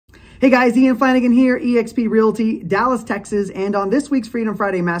Hey guys, Ian Flanagan here, eXp Realty, Dallas, Texas. And on this week's Freedom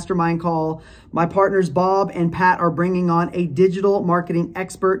Friday Mastermind call, my partners Bob and Pat are bringing on a digital marketing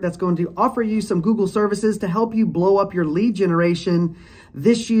expert that's going to offer you some Google services to help you blow up your lead generation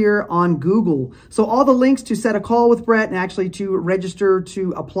this year on Google. So all the links to set a call with Brett and actually to register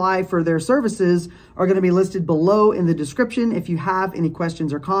to apply for their services are going to be listed below in the description. If you have any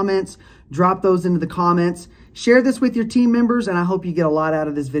questions or comments, drop those into the comments. Share this with your team members, and I hope you get a lot out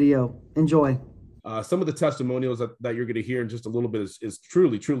of this video. Enjoy. Some of the testimonials that you're going to hear in just a little bit is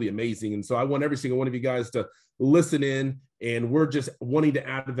truly, truly amazing. And so I want every single one of you guys to listen in, and we're just wanting to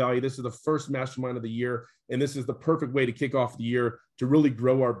add value. This is the first mastermind of the year, and this is the perfect way to kick off the year to really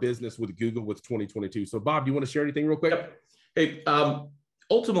grow our business with Google with 2022. So Bob, do you want to share anything real quick? Yep. Hey,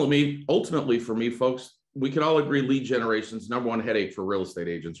 ultimately for me, folks, we can all agree lead generation is number one headache for real estate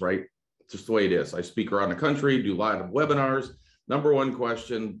agents, right? It's just the way it is. I speak around the country, do live webinars. Number one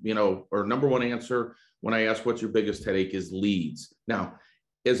question, or number one answer when I ask what's your biggest headache is leads. Now,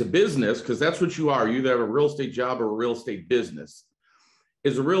 as a business, because that's what you are, you either have a real estate job or a real estate business.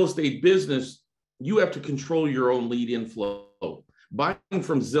 As a real estate business, you have to control your own lead inflow. Buying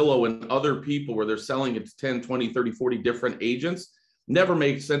from Zillow and other people where they're selling it to 10, 20, 30, 40 different agents never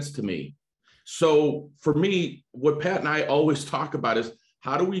makes sense to me. So for me, what Pat and I always talk about is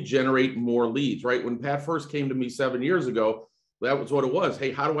how do we generate more leads, right? When Pat first came to me 7 years ago, that was what it was.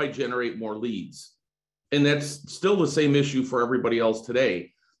 Hey, how do I generate more leads? And that's still the same issue for everybody else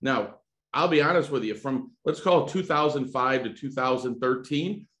today. Now, I'll be honest with you, from let's call it 2005 to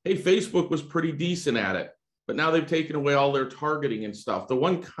 2013, hey, Facebook was pretty decent at it, but now they've taken away all their targeting and stuff. The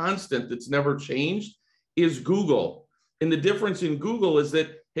one constant that's never changed is Google. And the difference in Google is that,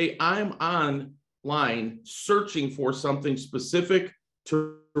 hey, I'm online searching for something specific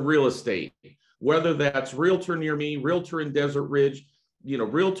to real estate, whether that's realtor near me, realtor in Desert Ridge,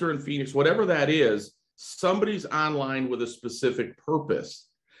 realtor in Phoenix, whatever that is, somebody's online with a specific purpose.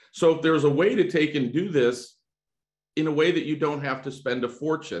 So if there's a way to take and do this in a way that you don't have to spend a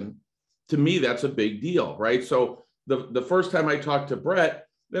fortune, to me, that's a big deal, right? So the first time I talked to Brett,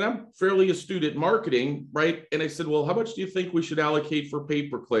 then I'm fairly astute at marketing, right? And I said, well, how much do you think we should allocate for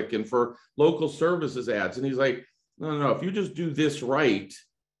pay-per-click and for local services ads? And he's like, no, if you just do this right,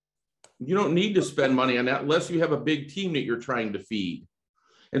 you don't need to spend money on that unless you have a big team that you're trying to feed.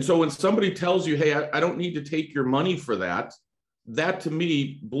 And so when somebody tells you, hey, I don't need to take your money for that, that to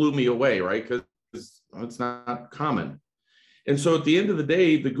me blew me away, right? Because it's not common. And so at the end of the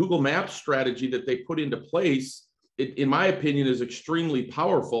day, the Google Maps strategy that they put into place, in my opinion, is extremely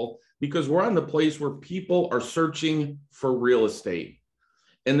powerful because we're on the place where people are searching for real estate.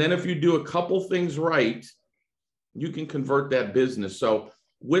 And then if you do a couple things right, you can convert that business. So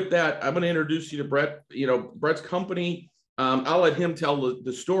with that, I'm going to introduce you to Brett. Brett's company. I'll let him tell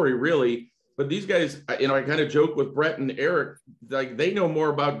the story, really. But these guys, I kind of joke with Brett and Eric, like they know more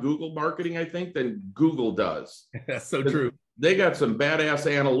about Google marketing, I think, than Google does. That's so true. They got some badass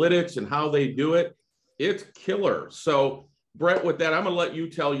analytics and how they do it. It's killer. So, Brett, with that, I'm going to let you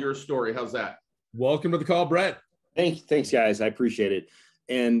tell your story. How's that? Welcome to the call, Brett. Thanks, guys. I appreciate it.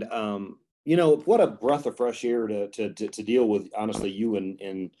 And what a breath of fresh air to deal with, honestly, you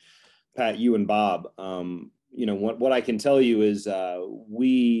and Pat, you and Bob. What I can tell you is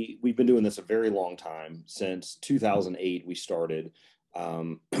we've been doing this a very long time. Since 2008, we started.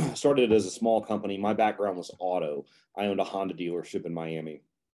 Started as a small company. My background was auto. I owned a Honda dealership in Miami.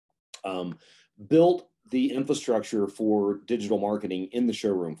 Built the infrastructure for digital marketing in the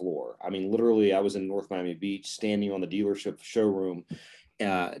showroom floor. I mean, literally, I was in North Miami Beach, standing on the dealership showroom,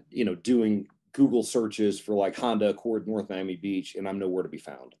 doing Google searches for like Honda Accord North Miami Beach, and I'm nowhere to be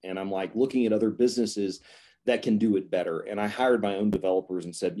found. And I'm like looking at other businesses that can do it better. And I hired my own developers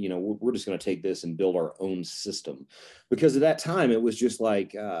and said, we're just going to take this and build our own system. Because at that time, it was just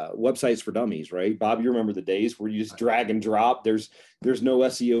like websites for dummies, right? Bob, you remember the days where you just drag and drop. There's no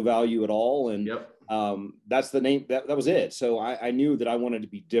SEO value at all. And yep. That's the name. That was it. So I knew that I wanted to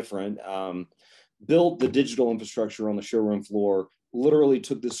be different. Built the digital infrastructure on the showroom floor. Literally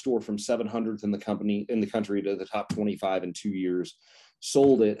took this store from 700th in the country to the top 25 in 2 years.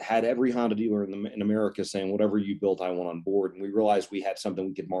 Sold it, had every Honda dealer in America saying, whatever you built, I want on board. And we realized we had something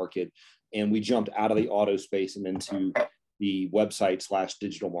we could market. And we jumped out of the auto space and into the website /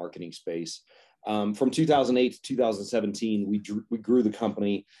 digital marketing space. From 2008 to 2017, we grew the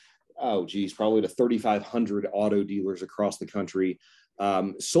company, probably to 3,500 auto dealers across the country.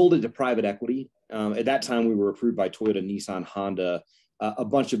 Sold it to private equity. At that time, we were approved by Toyota, Nissan, Honda, a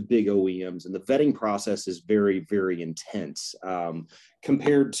bunch of big OEMs, and the vetting process is very, very intense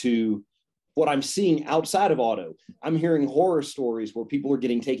compared to what I'm seeing outside of auto, I'm hearing horror stories where people are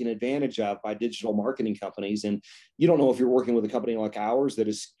getting taken advantage of by digital marketing companies. And you don't know if you're working with a company like ours that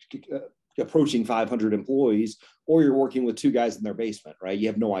is approaching 500 employees, or you're working with two guys in their basement, right? You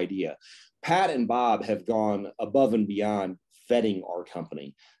have no idea. Pat and Bob have gone above and beyond vetting our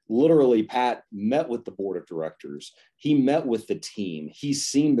company. Literally, Pat met with the board of directors. He met with the team. He's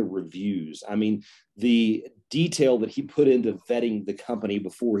seen the reviews. I mean, the detail that he put into vetting the company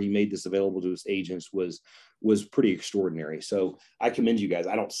before he made this available to his agents was pretty extraordinary. So I commend you guys.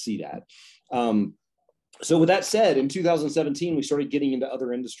 I don't see that. So with that said, in 2017, we started getting into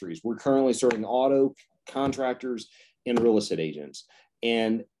other industries. We're currently serving auto, contractors, and real estate agents.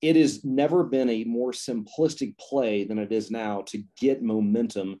 And it has never been a more simplistic play than it is now to get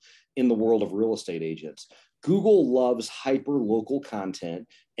momentum in the world of real estate agents. Google loves hyper local content,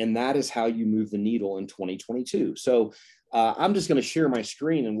 and that is how you move the needle in 2022. So I'm just going to share my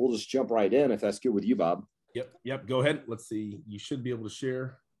screen and we'll just jump right in if that's good with you, Bob. Yep. Go ahead. Let's see. You should be able to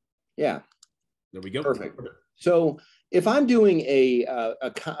share. Yeah. There we go. Perfect. So if I'm doing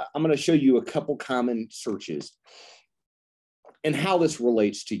I'm going to show you a couple common searches and how this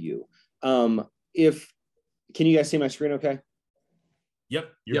relates to you. Can you guys see my screen okay?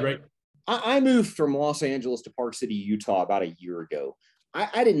 Yep, you're great. I moved from Los Angeles to Park City, Utah about a year ago.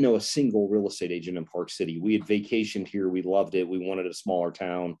 I didn't know a single real estate agent in Park City. We had vacationed here. We loved it. We wanted a smaller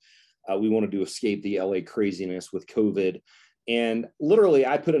town. We wanted to escape the LA craziness with COVID. And literally,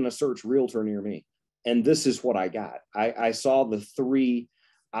 I put in a search realtor near me. And this is what I got. I saw the three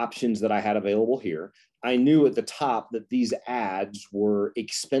options that I had available here. I knew at the top that these ads were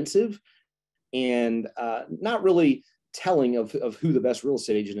expensive and not really telling of who the best real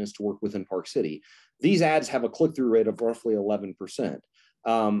estate agent is to work with in Park City. These ads have a click-through rate of roughly 11%.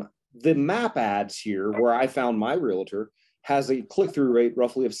 The map ads here, where I found my realtor, has a click-through rate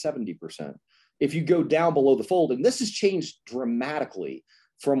roughly of 70%. If you go down below the fold, and this has changed dramatically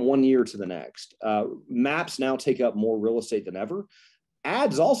from one year to the next, maps now take up more real estate than ever.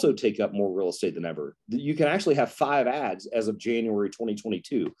 Ads also take up more real estate than ever. You can actually have 5 ads as of January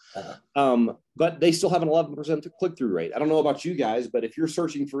 2022, but they still have an 11% click-through rate. I don't know about you guys, but if you're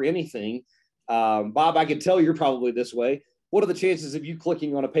searching for anything, Bob, I can tell you're probably this way. What are the chances of you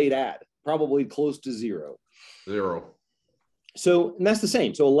clicking on a paid ad? Probably close to zero. So, and that's the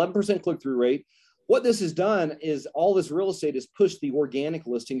same. So 11% click-through rate. What this has done is all this real estate has pushed the organic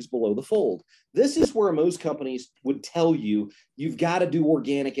listings below the fold. This is where most companies would tell you, you've got to do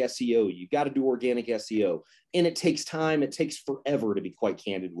organic SEO. You've got to do organic SEO. And it takes time. It takes forever, to be quite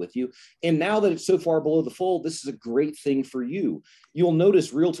candid with you. And now that it's so far below the fold, this is a great thing for you. You'll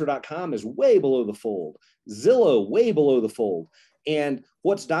notice realtor.com is way below the fold. Zillow, way below the fold. And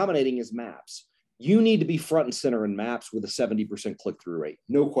what's dominating is maps. You need to be front and center in maps with a 70% click-through rate.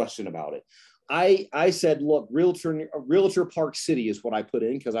 No question about it. I said, look, Realtor Park City is what I put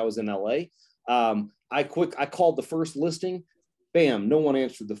in because I was in LA. I called the first listing, bam, no one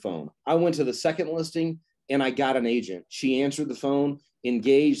answered the phone. I went to the second listing and I got an agent. She answered the phone,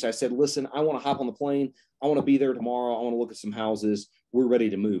 engaged. I said, listen, I want to hop on the plane. I want to be there tomorrow. I want to look at some houses. We're ready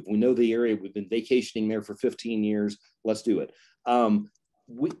to move. We know the area. We've been vacationing there for 15 years. Let's do it.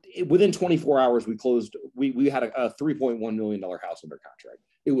 Within 24 hours, we closed. We had a $3.1 million house under contract.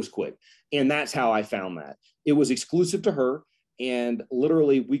 It was quick. And that's how I found that. It was exclusive to her. And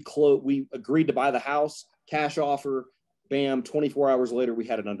literally we agreed to buy the house, cash offer, bam, 24 hours later, we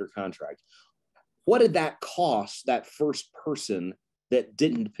had it under contract. What did that cost that first person that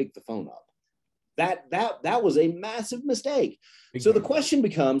didn't pick the phone up? That was a massive mistake. So the question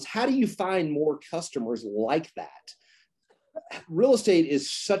becomes, how do you find more customers like that? Real estate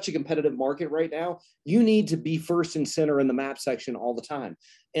is such a competitive market right now. You need to be first and center in the map section all the time.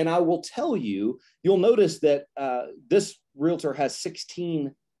 And I will tell you, you'll notice that this realtor has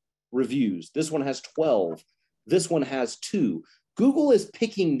 16 reviews. This one has 12. This one has 2. Google is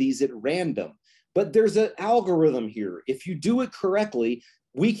picking these at random, but there's an algorithm here. If you do it correctly,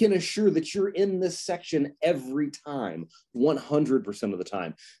 we can assure that you're in this section every time, 100% of the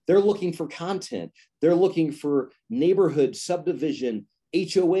time. They're looking for content. They're looking for neighborhood, subdivision,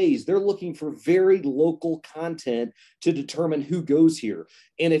 HOAs. They're looking for very local content to determine who goes here.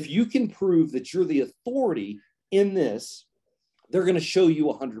 And if you can prove that you're the authority in this, they're going to show you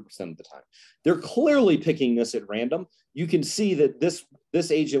 100% of the time. They're clearly picking this at random. You can see that this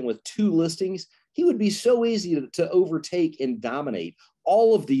agent with 2 listings, he would be so easy to overtake and dominate.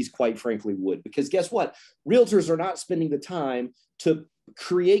 All of these, quite frankly, would, because guess what? Realtors are not spending the time to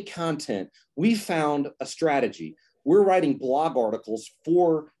create content. We found a strategy. We're writing blog articles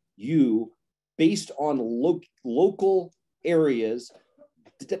for you based on local areas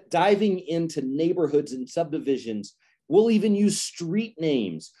diving into neighborhoods and subdivisions. We'll even use street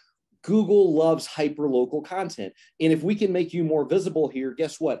names. Google loves hyper-local content. And if we can make you more visible here,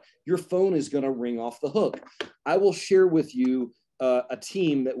 guess what? Your phone is going to ring off the hook. I will share with you a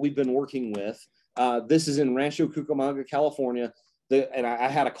team that we've been working with. This is in Rancho Cucamonga, California. And I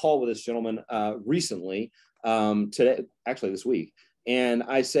had a call with this gentleman recently, today, actually this week. And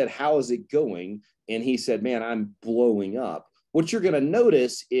I said, how is it going? And he said, man, I'm blowing up. What you're going to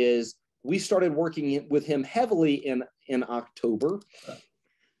notice is we started working with him heavily in October.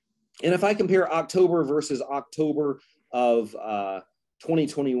 And if I compare October versus October of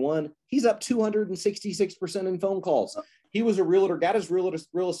 2021, he's up 266% in phone calls. He was a realtor, got his real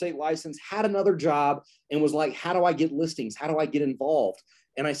estate license, had another job, and was like, how do I get listings? How do I get involved?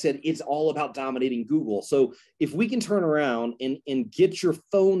 And I said, it's all about dominating Google. So if we can turn around and get your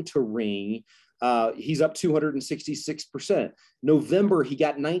phone to ring, he's up 266%. November, he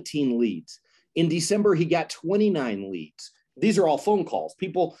got 19 leads. In December, he got 29 leads. These are all phone calls.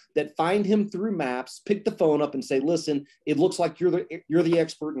 People that find him through maps, pick the phone up and say, listen, it looks like you're the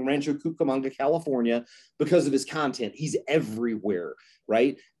expert in Rancho Cucamonga, California, because of his content. He's everywhere,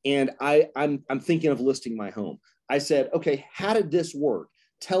 right? And I'm thinking of listing my home. I said, okay, how did this work?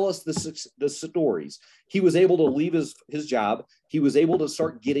 Tell us the stories. He was able to leave his job. He was able to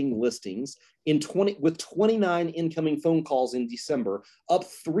start getting listings with 29 incoming phone calls in December, up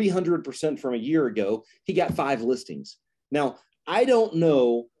 300% from a year ago. He got 5 listings. Now, I don't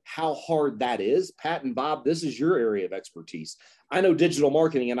know how hard that is. Pat and Bob, this is your area of expertise. I know digital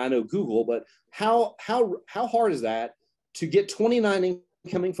marketing and I know Google, but how hard is that to get 29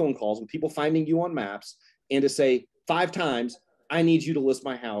 incoming phone calls with people finding you on maps and to say 5 times, I need you to list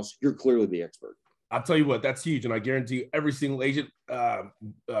my house. You're clearly the expert. I'll tell you what, that's huge. And I guarantee you every single agent,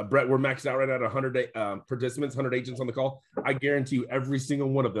 Brett, we're maxed out right at 100 participants, 100 agents on the call. I guarantee you every single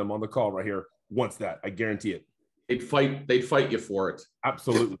one of them on the call right here wants that. I guarantee it. They'd fight you for it.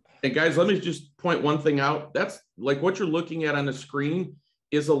 Absolutely. And guys, let me just point one thing out. That's like what you're looking at on the screen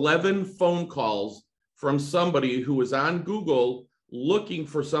is 11 phone calls from somebody who was on Google looking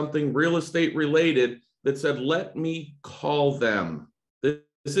for something real estate related that said, let me call them.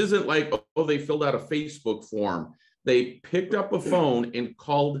 This isn't like, oh, they filled out a Facebook form. They picked up a phone and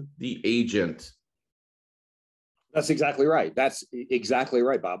called the agent. That's exactly right. That's exactly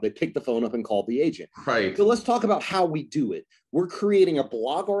right, Bob. They picked the phone up and called the agent. Right. So let's talk about how we do it. We're creating a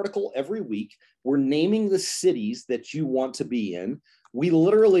blog article every week. We're naming the cities that you want to be in. We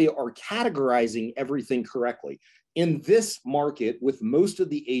literally are categorizing everything correctly. In this market, with most of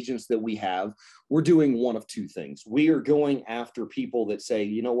the agents that we have, we're doing one of 2 things. We are going after people that say,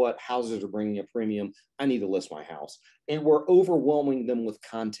 you know what, houses are bringing a premium. I need to list my house. And we're overwhelming them with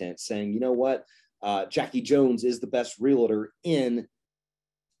content saying, you know what, Jackie Jones is the best realtor in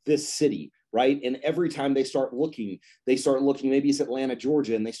this city, right? And every time they start looking, maybe it's Atlanta,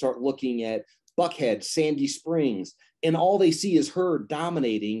 Georgia, and they start looking at Buckhead, Sandy Springs, and all they see is her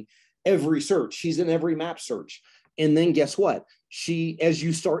dominating every search. She's in every map search. And then guess what? As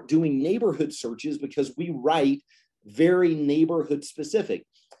you start doing neighborhood searches, because we write very neighborhood specific.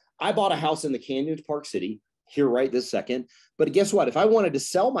 I bought a house in the Canyons, Park City, here right this second. But guess what? If I wanted to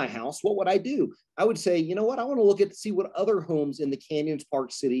sell my house, what would I do? I would say, you know what? I want to look at see what other homes in the Canyons,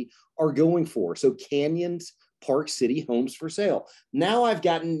 Park City are going for. So Canyons, Park City homes for sale. Now I've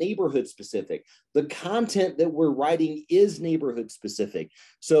gotten neighborhood specific. The content that we're writing is neighborhood specific.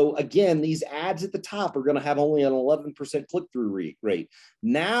 So again, these ads at the top are going to have only an 11% click-through rate.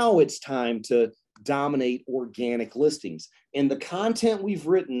 Now it's time to dominate organic listings. And the content we've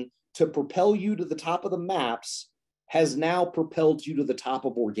written to propel you to the top of the maps has now propelled you to the top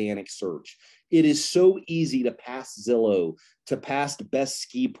of organic search. It is so easy to pass Zillow, to pass Best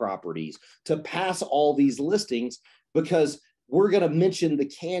Ski Properties, to pass all these listings because we're going to mention the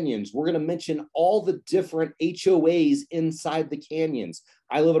canyons. We're going to mention all the different HOAs inside the canyons.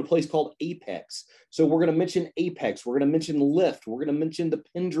 I live at a place called Apex. So we're going to mention Apex. We're going to mention Lyft. We're going to mention the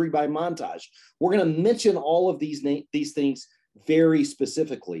Pendry by Montage. We're going to mention all of these things very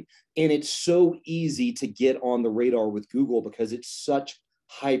specifically. And it's so easy to get on the radar with Google because it's such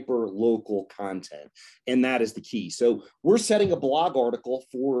hyper local content. And that is the key. So we're setting a blog article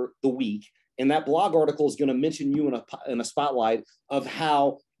for the week. And that blog article is going to mention you in a spotlight of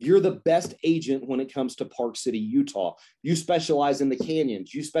how you're the best agent when it comes to Park City, Utah. You specialize in the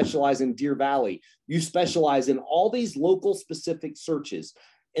canyons. You specialize in Deer Valley. You specialize in all these local specific searches.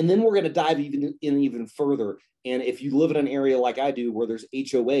 And then we're going to dive even further. And if you live in an area like I do, where there's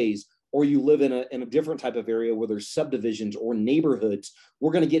HOAs, or you live in a different type of area where there's subdivisions or neighborhoods,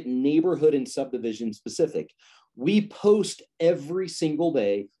 we're going to get neighborhood and subdivision specific. We post every single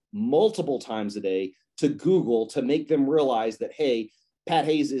day, multiple times a day, to Google to make them realize that, hey, Pat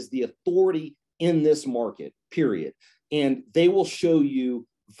Hayes is the authority in this market, period. And they will show you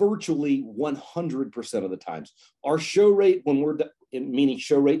virtually 100% of the times. Our show rate meaning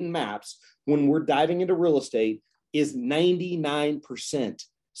show rate in maps, when we're diving into real estate is 99%.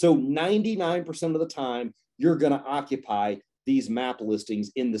 So 99% of the time, you're going to occupy these map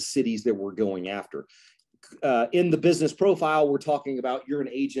listings in the cities that we're going after. In the business profile, we're talking about you're an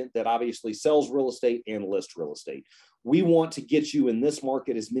agent that obviously sells real estate and lists real estate. We want to get you in this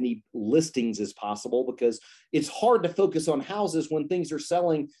market as many listings as possible, because it's hard to focus on houses when things are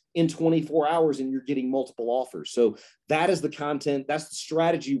selling in 24 hours and you're getting multiple offers. So that is the content. That's the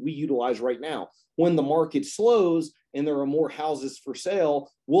strategy we utilize right now. When the market slows and there are more houses for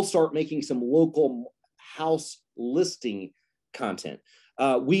sale, we'll start making some local house listing content.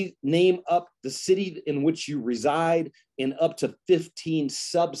 We name up the city in which you reside in up to 15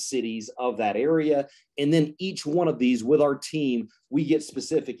 sub-cities of that area. And then each one of these, with our team, we get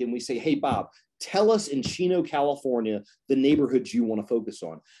specific and we say, hey, Bob, tell us in Chino, California, the neighborhoods you want to focus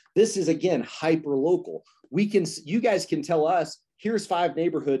on. This is, again, hyper local. You guys can tell us, here's 5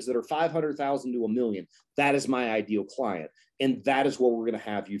 neighborhoods that are 500,000 to $1 million. That is my ideal client. And that is where we're going to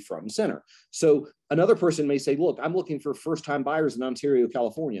have you front and center. So another person may say, look, I'm looking for first-time buyers in Ontario,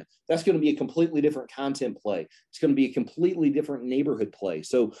 California. That's going to be a completely different content play. It's going to be a completely different neighborhood play.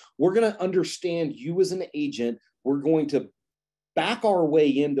 So we're going to understand you as an agent. We're going to back our way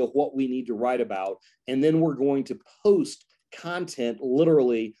into what we need to write about. And then we're going to post content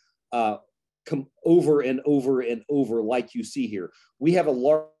literally over and over and over, like you see here. We have a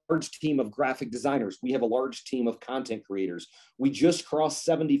large team of graphic designers. We have a large team of content creators. We just crossed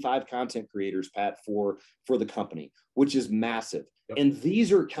 75 content creators, Pat, for the company, which is massive. Yep. And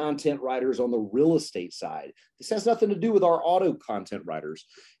these are content writers on the real estate side. This has nothing to do with our auto content writers.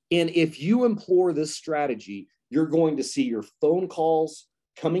 And if you employ this strategy, you're going to see your phone calls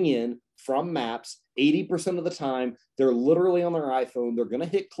coming in from maps 80% of the time. They're literally on their iPhone. They're going to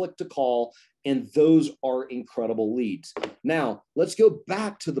hit click to call, and those are incredible leads. Now, let's go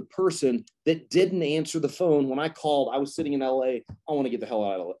back to the person that didn't answer the phone when I called. I was sitting in LA. I want to get the hell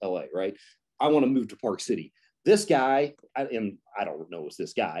out of LA, right? I want to move to Park City. This guy, and I don't know it was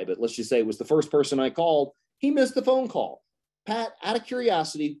this guy, but let's just say it was the first person I called. He missed the phone call. Pat, out of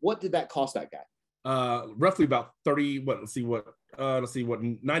curiosity, what did that cost that guy? Roughly about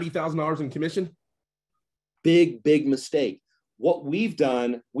 $90,000 in commission. Big mistake. What we've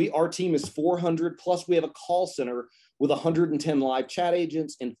done, our team is 400, plus we have a call center with 110 live chat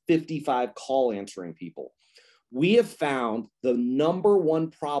agents and 55 call answering people. We have found the number one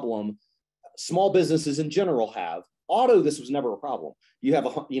problem small businesses in general have. Auto, this was never a problem. You have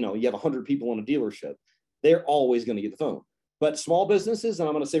 100 people in a dealership. They're always going to get the phone. But small businesses, and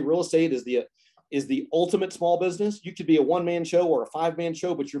I'm going to say real estate is the ultimate small business. You could be a one-man show or a 5-man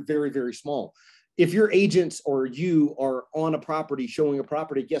show, but you're very, very small. If your agents or you are on a property, showing a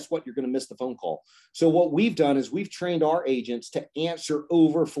property, guess what? You're going to miss the phone call. So what we've done is we've trained our agents to answer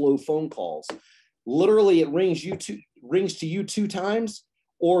overflow phone calls. Literally, it rings to you 2 times,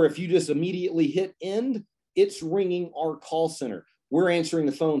 or if you just immediately hit end, it's ringing our call center. We're answering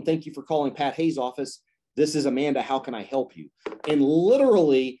the phone. Thank you for calling Pat Hayes' office. This is Amanda. How can I help you? And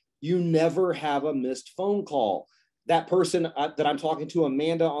literally, you never have a missed phone call. That person that I'm talking to,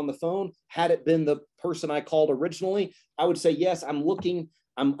 Amanda, on the phone, had it been the person I called originally, I would say, yes, I live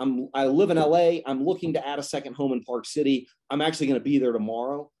in LA. I'm looking to add a second home in Park City. I'm actually going to be there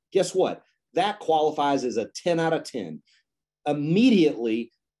tomorrow. Guess what? That qualifies as a 10 out of 10.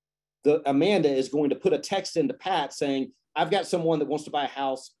 Immediately, Amanda is going to put a text into Pat saying, I've got someone that wants to buy a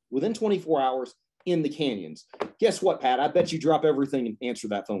house within 24 hours in the Canyons. Guess what, Pat? I bet you drop everything and answer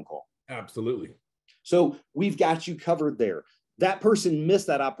that phone call. Absolutely. So we've got you covered there. That person missed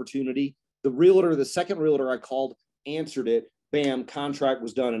that opportunity. The second realtor I called, answered it. Bam, contract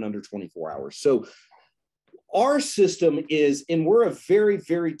was done in under 24 hours. So our system is, and we're a very,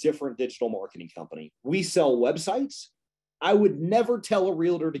 very different digital marketing company. We sell websites. I would never tell a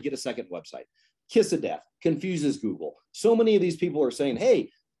realtor to get a second website. Kiss of death, confuses Google. So many of these people are saying,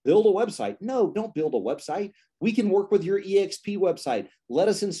 hey, build a website. No, don't build a website. We can work with your EXP website. Let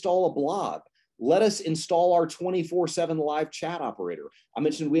us install a blog. Let us install our 24/7 live chat operator. I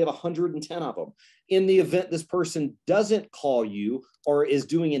mentioned we have 110 of them. In the event this person doesn't call you or is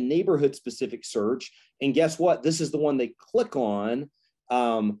doing a neighborhood specific search, and guess what? This is the one they click on.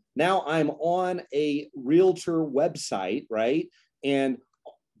 Now I'm on a realtor website, right?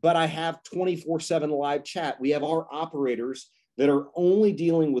 But I have 24/7 live chat. We have our operators that are only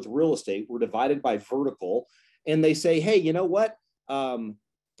dealing with real estate. We're divided by vertical. and they say, hey, you know what?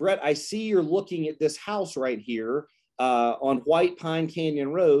 Brett, I see you're looking at this house right here on White Pine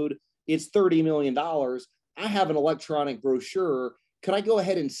Canyon Road. It's $30 million. I have an electronic brochure. Could I go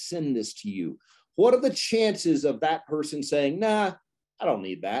ahead and send this to you? What are the chances of that person saying, nah, I don't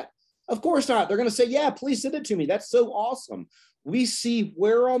need that? Of course not. They're going to say, yeah, please send it to me. That's so awesome. We see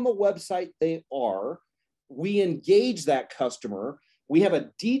where on the website they are. We engage that customer. We have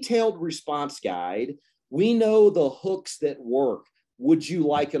a detailed response guide. We know the hooks that work. Would you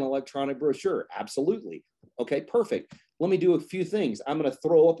like an electronic brochure? Absolutely. Okay, perfect. Let me do a few things. I'm going to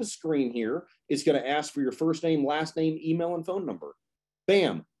throw up a screen here. It's going to ask for your first name, last name, email, and phone number.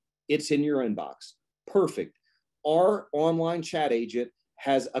 Bam, it's in your inbox. Perfect. Our online chat agent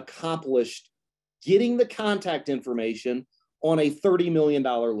has accomplished getting the contact information on a $30 million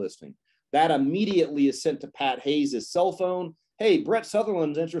listing. That immediately is sent to Pat Hayes' cell phone. Hey, Brett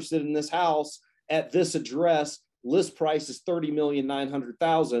Sutherland's interested in this house at this address. List price is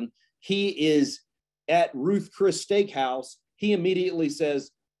 $30,900,000. He is at Ruth Chris Steakhouse. He immediately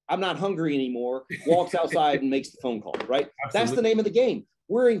says, I'm not hungry anymore, walks outside and makes the phone call, right? Absolutely. That's the name of the game.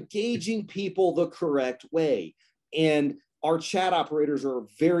 We're engaging people the correct way. And our chat operators are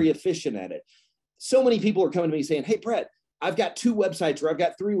very efficient at it. So many people are coming to me saying, hey, Brett, I've got 2 websites or I've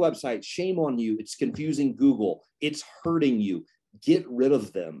got 3 websites. Shame on you. It's confusing Google. It's hurting you. Get rid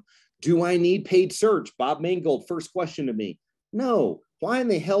of them. Do I need paid search? Bob Mangold, first question to me. No. Why in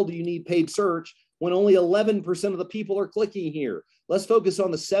the hell do you need paid search when only 11% of the people are clicking here? Let's focus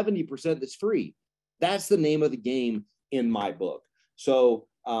on the 70% that's free. That's the name of the game in my book. So,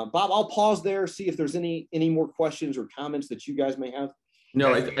 Bob, I'll pause there, see if there's any more questions or comments that you guys may have.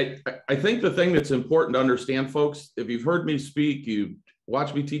 No, I think the thing that's important to understand, folks, if you've heard me speak, you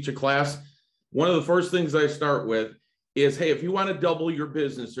watch me teach a class, one of the first things I start with is, hey, if you want to double your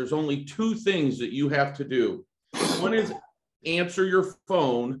business, there's only 2 things that you have to do. One is answer your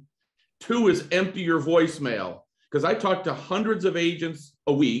phone. 2 is empty your voicemail. Because I talk to hundreds of agents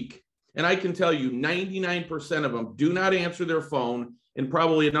a week, and I can tell you 99% of them do not answer their phone, and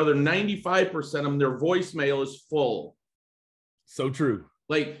probably another 95% of them, their voicemail is full. So true.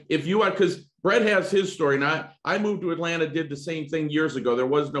 Like if you want, because Brett has his story. Now, I moved to Atlanta, did the same thing years ago. There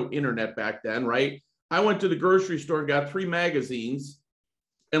was no internet back then, right? I went to the grocery store and got 3 magazines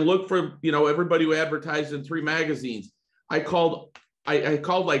and looked for, everybody who advertised in 3 magazines. I called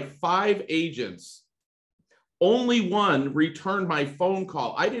like 5 agents. Only one returned my phone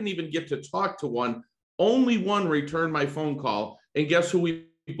call. I didn't even get to talk to one. Only one returned my phone call. And guess who we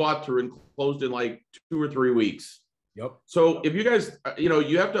bought through and closed in like 2 or 3 weeks. Yep. So if you guys,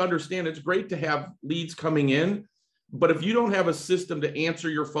 you have to understand it's great to have leads coming in, but if you don't have a system to answer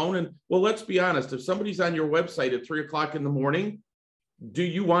your phone, and well, let's be honest, if somebody's on your website at 3 o'clock in the morning, do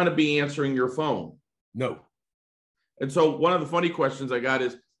you want to be answering your phone? No. And so one of the funny questions I got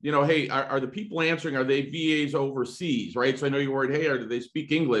is, hey, are the people answering, are they VAs overseas, right? So I know you're worried, hey, do they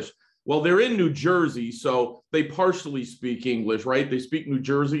speak English? Well, they're in New Jersey, so they partially speak English, right? They speak New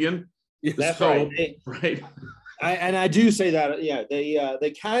Jerseyan. That's right. Right. I do say that, yeah,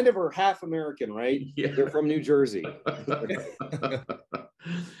 they kind of are half American, right? Yeah. They're from New Jersey. But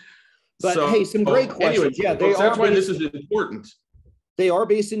hey, some great questions. Anyway, yeah, that's why this is important. They are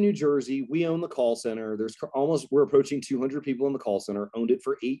based in New Jersey. We own the call center. We're approaching 200 people in the call center, owned it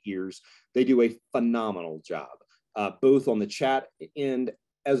for 8 years. They do a phenomenal job, both on the chat end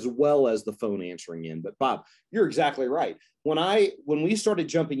as well as the phone answering end. But Bob, you're exactly right. When we started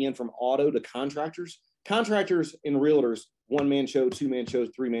jumping in from auto to contractors and realtors, 1-man show, 2-man shows,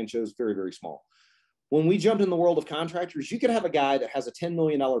 3-man shows, very, very small. When we jumped in the world of contractors, you could have a guy that has a $10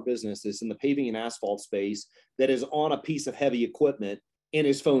 million business that's in the paving and asphalt space that is on a piece of heavy equipment and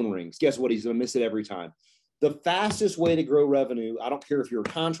his phone rings. Guess what? He's going to miss it every time. The fastest way to grow revenue, I don't care if you're a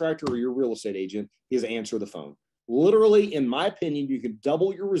contractor or you're a real estate agent, is answer the phone. Literally, in my opinion, you can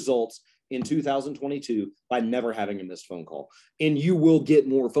double your results in 2022 by never having a missed phone call. And you will get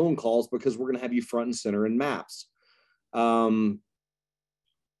more phone calls because we're going to have you front and center in maps. The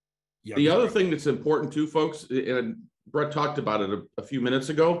other thing that's important too, folks, and Brett talked about it a few minutes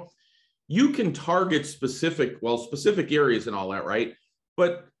ago, you can target specific areas and all that, right?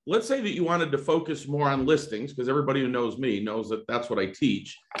 But let's say that you wanted to focus more on listings, because everybody who knows me knows that that's what I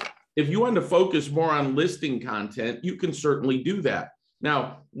teach. If you want to focus more on listing content, you can certainly do that.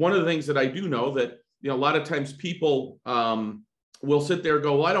 Now, one of the things that I do know that, a lot of times people will sit there and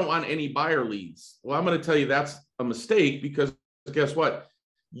go, well, I don't want any buyer leads. Well, I'm going to tell you that's a mistake, because guess what?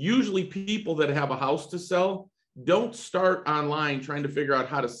 Usually people that have a house to sell don't start online trying to figure out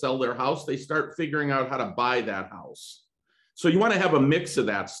how to sell their house. They start figuring out how to buy that house. So you want to have a mix of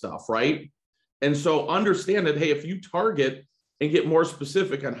that stuff, right? And so understand that, hey, if you target and get more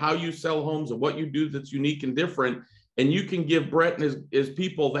specific on how you sell homes and what you do that's unique and different, and you can give Brett and his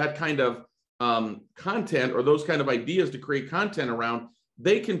people that kind of content or those kind of ideas to create content around,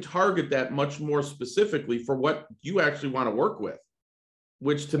 they can target that much more specifically for what you actually want to work with,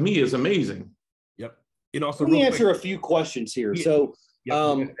 which to me is amazing. Yep. And also, let me answer a few questions here. So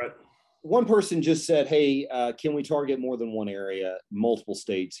one person just said, hey, can we target more than one area, multiple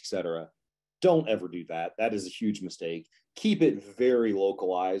states, et cetera? Don't ever do that. That is a huge mistake. Keep it very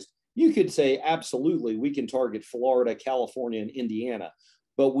localized. You could say, absolutely, we can target Florida, California, and Indiana,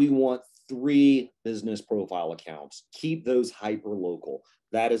 but we want 3 business profile accounts. Keep those hyper local.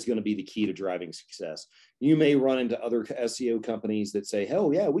 That is going to be the key to driving success. You may run into other SEO companies that say,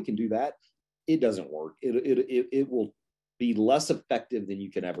 hell yeah, we can do that. It doesn't work. It will be less effective than you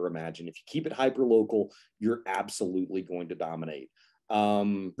can ever imagine. If you keep it hyper local, you're absolutely going to dominate.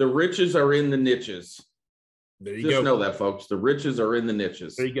 The riches are in the niches. There you Just go. know that, folks. The riches are in the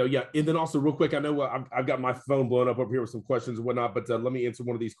niches. There you go. Yeah. And then also real quick, I know I've got my phone blown up here with some questions and whatnot, but let me answer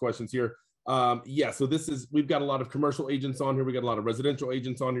one of these questions here. Yeah. So we've got a lot of commercial agents on here. We got a lot of residential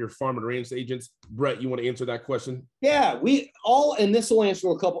agents on here, farm and ranch agents. Brett, you want to answer that question? Yeah, and this will answer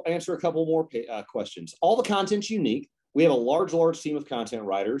a couple more questions. All the content's unique. We have a large team of content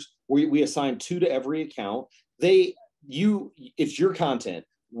writers. We assign 2 to every account. It's your content.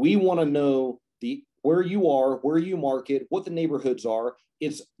 We want to know where you are, where you market, what the neighborhoods are.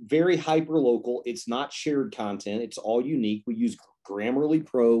 It's very hyper local. It's not shared content. It's all unique. We use Grammarly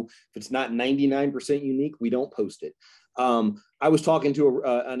Pro. If it's not 99% unique, we don't post it. I was talking to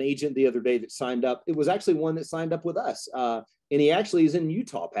an agent the other day that signed up. It was actually one that signed up with us. And he actually is in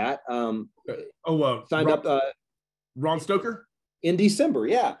Utah, Pat. Signed up. Ron Stoker? In December,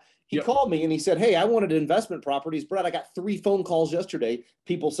 yeah. He called me and he said, hey, I wanted investment properties. Brett, I got 3 phone calls yesterday.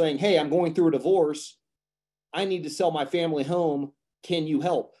 People saying, hey, I'm going through a divorce. I need to sell my family home. Can you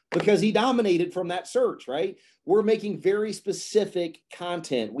help? Because he dominated from that search, right? We're making very specific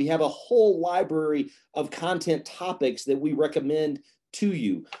content. We have a whole library of content topics that we recommend to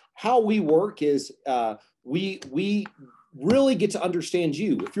you. How we work is we really get to understand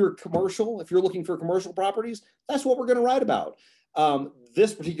you. If you're looking for commercial properties, that's what we're going to write about.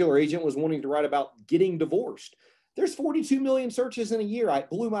 This particular agent was wanting to write about getting divorced. There's 42 million searches in a year. It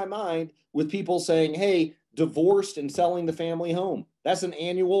blew my mind with people saying, hey, divorced and selling the family home. That's an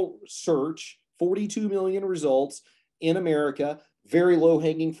annual search, 42 million results in America, very low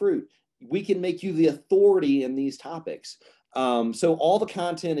hanging fruit. We can make you the authority in these topics. So all the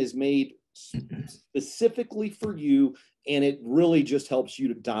content is made specifically for you, and it really just helps you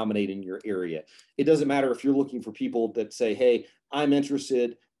to dominate in your area. It doesn't matter if you're looking for people that say, hey, I'm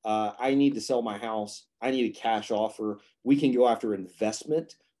interested. I need to sell my house. I need a cash offer. We can go after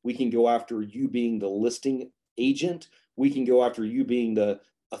investment. We can go after you being the listing agent. We can go after you being the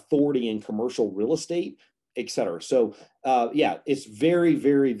authority in commercial real estate, et cetera. So it's very,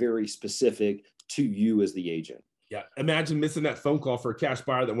 very, very specific to you as the agent. Yeah. Imagine missing that phone call for a cash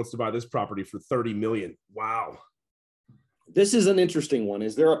buyer that wants to buy this property for $30 million. Wow. This is an interesting one.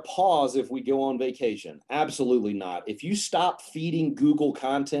 Is there a pause if we go on vacation? Absolutely not. If you stop feeding Google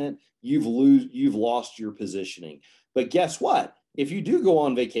content, you've lost your positioning. But guess what? If you do go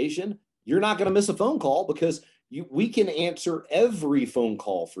on vacation, you're not going to miss a phone call because we can answer every phone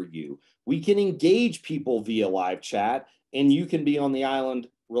call for you. We can engage people via live chat, and you can be on the island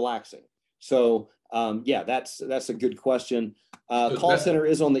relaxing. So that's a good question. Call center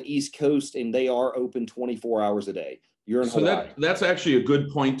is on the East Coast, and they are open 24 hours a day. You're in Hawaii. That's actually a good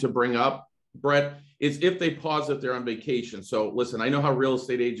point to bring up, Brett, is if they pause if they're on vacation. So listen, I know how real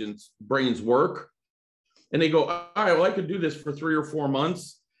estate agents' brains work, and they go, all right, well, I could do this for 3 or 4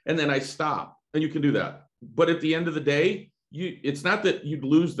 months, and then I stop, and you can do that. But at the end of the day, it's not that you'd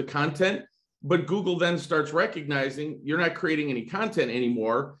lose the content, but Google then starts recognizing you're not creating any content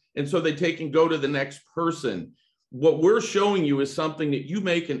anymore. And so they take and go to the next person. What we're showing you is something that you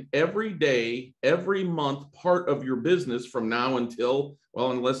make an every day, every month part of your business from now until,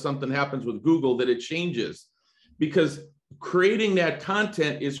 well, unless something happens with Google, that it changes. Because creating that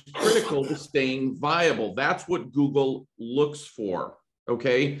content is critical to staying viable. That's what Google looks for.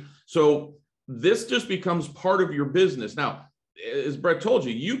 Okay. So this just becomes part of your business. Now, as Brett told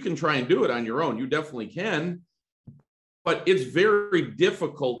you, you can try and do it on your own. You definitely can, but it's very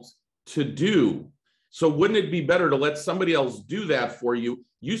difficult to do. So wouldn't it be better to let somebody else do that for you?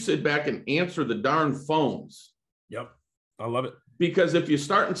 You sit back and answer the darn phones. Yep. I love it. Because if you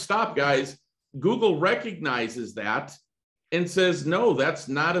start and stop, guys, Google recognizes that and says, no, that's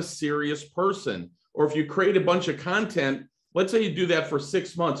not a serious person. Or if you create a bunch of content let's say you do that for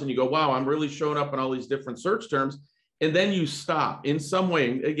 6 months and you go, wow, I'm really showing up on all these different search terms. And then you stop in some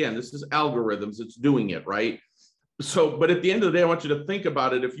way. Again, this is algorithms, it's doing it, right? So, but at the end of the day, I want you to think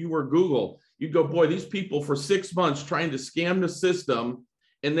about it. If you were Google, you'd go, boy, these people for 6 months trying to scam the system,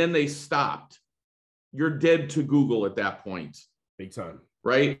 and then they stopped. You're dead to Google at that point. Big time.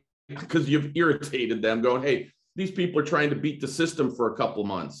 Right? Because you've irritated them going, hey, these people are trying to beat the system for a couple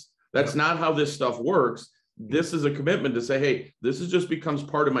months. That's not how this stuff works. This is a commitment to say, hey, this is just becomes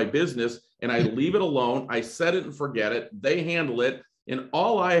part of my business, and I leave it alone. I set it and forget it. They handle it. And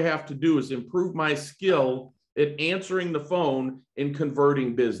all I have to do is improve my skill at answering the phone and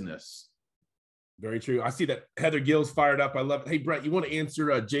converting business. Very true. I see that Heather Gill's fired up. I love it. Hey, Brett, you want to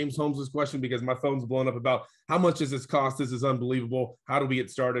answer James Holmes's question, because my phone's blown up about how much does this cost? This is unbelievable. How do we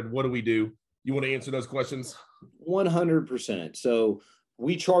get started? What do we do? You want to answer those questions? 100%. So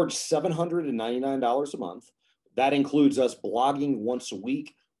we charge $799 a month. That includes us blogging once a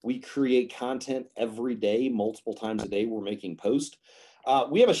week. We create content every day, multiple times a day. We're making posts.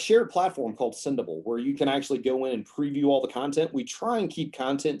 We have a shared platform called Sendable, where you can actually go in and preview all the content. We try and keep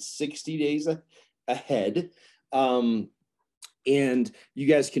content 60 days ahead. And you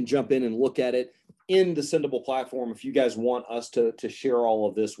guys can jump in and look at it in the Sendable platform. If you guys want us to share all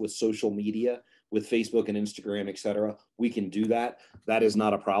of this with social media, with Facebook and Instagram, et cetera, we can do that. That is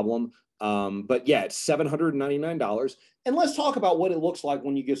not a problem. But yeah, it's $799. And let's talk about what it looks like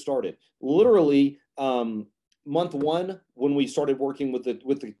when you get started. Literally, month one, when we started working with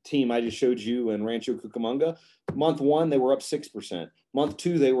the team I just showed you in Rancho Cucamonga, month one, they were up 6%. Month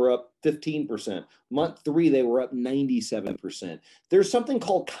two, they were up 15%. Month three, they were up 97%. There's something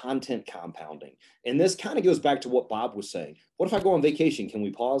called content compounding. And this kind of goes back to what Bob was saying. What if I go on vacation? Can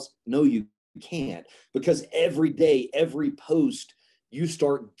we pause? No, you can't, because every day, every post, you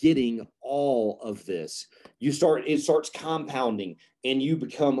start getting all of this. It starts compounding, and you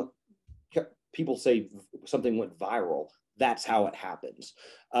become, people say something went viral. That's how it happens.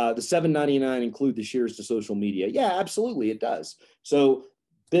 The $799 include the shares to social media. Yeah, absolutely, it does. So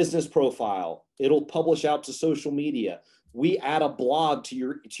business profile, it'll publish out to social media. We add a blog to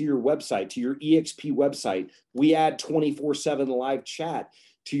your website, to your EXP website. We add 24/7 live chat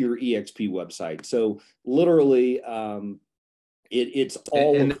to your EXP website. So literally, it's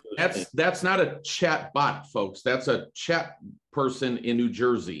all. And that's not a chat bot, folks. That's a chat person in New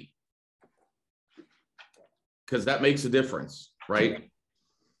Jersey. Because that makes a difference, right?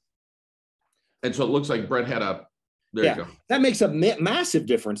 And so it looks like Brett had there you go. That makes a massive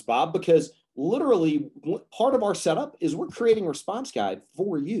difference, Bob, because literally part of our setup is we're creating a response guide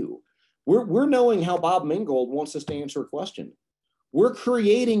for you. We're knowing how Bob Mingold wants us to answer a question. We're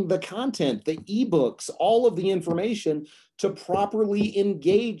creating the content, the ebooks, all of the information to properly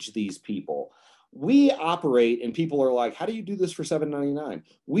engage these people. We operate, and people are like, how do you do this for $799?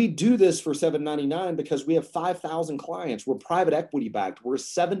 We do this for $799 because we have 5,000 clients. We're private equity backed. We're a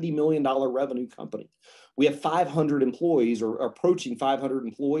 $70 million revenue company. We have 500 employees, or approaching 500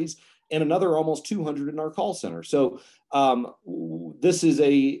 employees, and another almost 200 in our call center. So this is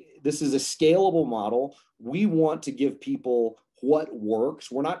a scalable model. We want to give people what works.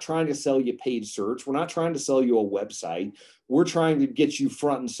 We're not trying to sell you paid search. We're not trying to sell you a website. We're trying to get you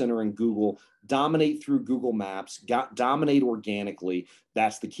front and center in Google, dominate through Google Maps, dominate organically.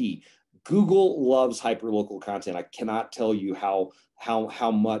 That's the key. Google loves hyperlocal content. I cannot tell you how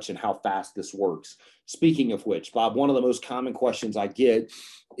much and how fast this works. Speaking of which, Bob, one of the most common questions I get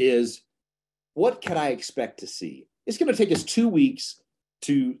is, what can I expect to see? It's going to take us 2 weeks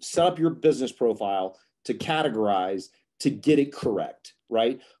to set up your business profile, to categorize, to get it correct,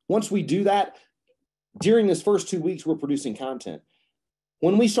 right? Once we do that, during this first 2 weeks, we're producing content.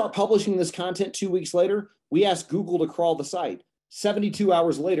 When we start publishing this content 2 weeks later, we ask Google to crawl the site. 72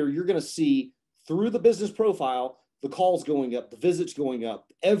 hours later, you're going to see through the business profile, the calls going up, the visits going up,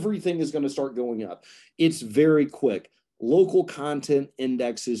 everything is going to start going up. It's very quick. Local content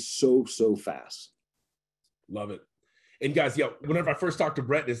indexes so fast. Love it. And guys, yeah, whenever I first talked to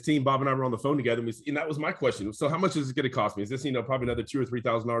Brett and his team, Bob and I were on the phone together, and that was my question. So how much is this going to cost me? Is this, probably another $2,000 or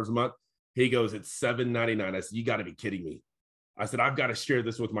 $3,000 a month? He goes, it's $799. I said, you got to be kidding me. I said, I've got to share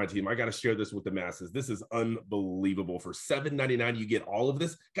this with my team. I got to share this with the masses. This is unbelievable. For $799, you get all of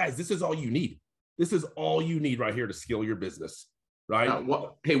this. Guys, this is all you need. This is all you need right here to scale your business, right?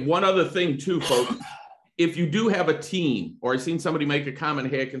 Hey, one other thing too, folks. If you do have a team, or I've seen somebody make a comment,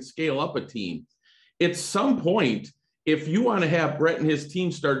 hey, I can scale up a team. At some point, if you want to have Brett and his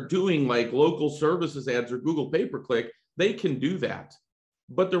team start doing like local services ads or Google pay-per-click, they can do that.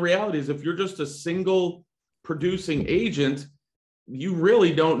 But the reality is, if you're just a single producing agent, you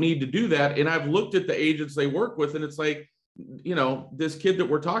really don't need to do that. And I've looked at the agents they work with, and it's like you know, this kid that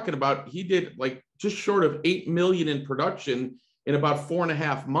we're talking about, he did like just short of 8 million in production in about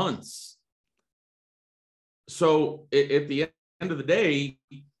 4.5 months. So at the end of the day,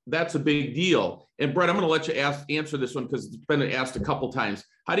 that's a big deal. And Brett, I'm going to let you answer this one because it's been asked a couple times.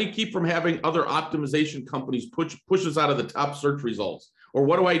 How do you keep from having other optimization companies push us out of the top search results? Or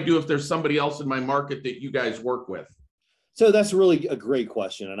what do I do if there's somebody else in my market that you guys work with? So that's really a great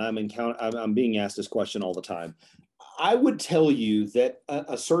question, and I'm being asked this question all the time. I would tell you that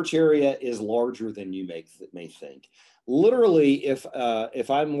a search area is larger than you may think. Literally, if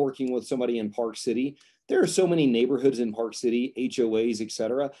I'm working with somebody in Park City, there are so many neighborhoods in Park City, HOAs, et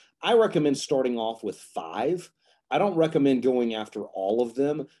cetera. I recommend starting off with 5. I don't recommend going after all of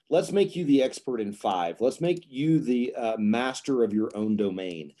them. Let's make you the expert in 5. Let's make you the master of your own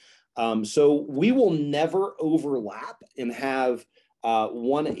domain. So we will never overlap and have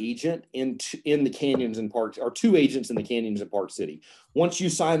one agent in the canyons and parks, or 2 agents in the canyons and Park City. Once you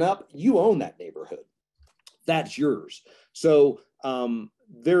sign up, you own that neighborhood. That's yours. So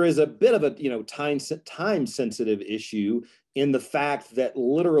there is a bit of a time sensitive issue in the fact that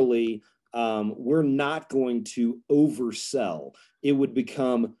literally we're not going to oversell. It would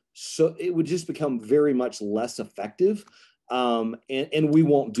just become very much less effective, and we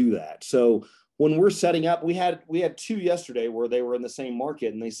won't do that. So when we're setting up, we had 2 yesterday where they were in the same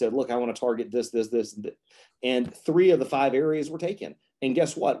market and they said, look, I want to target this, and 3 of the 5 areas were taken. And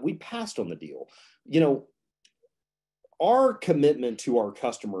guess what? We passed on the deal. You know, our commitment to our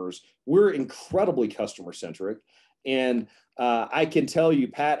customers, we're incredibly customer centric. And I can tell you,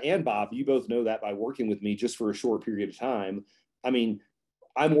 Pat and Bob, you both know that by working with me just for a short period of time. I mean,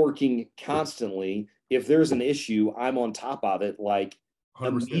 I'm working constantly. If there's an issue, I'm on top of it, like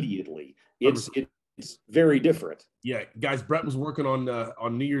 100%. Immediately. It's very different. Yeah, guys, Brett was working on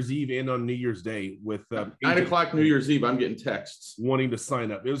New Year's Eve and on New Year's Day with 9 o'clock New Year's Eve. I'm getting texts wanting to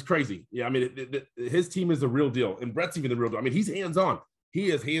sign up. It was crazy. Yeah, I mean, his team is the real deal, and Brett's even the real deal. I mean, he's hands-on.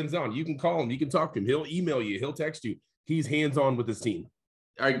 He is hands-on. You can call him. You can talk to him. He'll email you. He'll text you. He's hands-on with his team.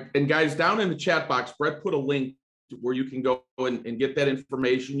 All right, and guys, down in the chat box, Brett put a link where you can go and get that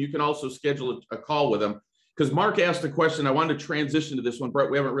information. You can also schedule a call with him, because Mark asked a question. I wanted to transition to this one. Brett,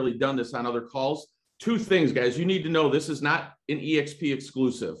 we haven't really done this on other calls. 2 things, guys. You need to know this is not an EXP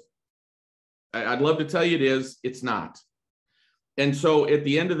exclusive. I'd love to tell you it is. It's not. And so at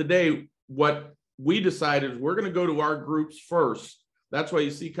the end of the day, what we decided is we're going to go to our groups first. That's why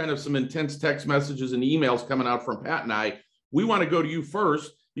you see kind of some intense text messages and emails coming out from Pat and I. We want to go to you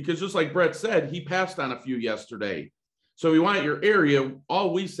first because just like Brett said, he passed on a few yesterday. So we want your area.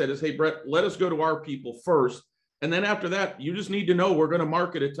 All we said is, hey, Brett, let us go to our people first. And then after that, you just need to know we're going to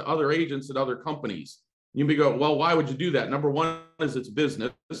market it to other agents and other companies. You may go, well, why would you do that? Number 1 is it's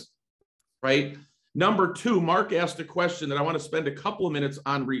business, right? Number 2, Mark asked a question that I want to spend a couple of minutes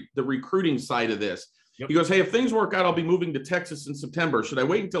on the recruiting side of this. Yep. He goes, hey, if things work out, I'll be moving to Texas in September. Should I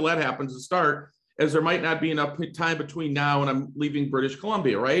wait until that happens to start, as there might not be enough time between now and I'm leaving British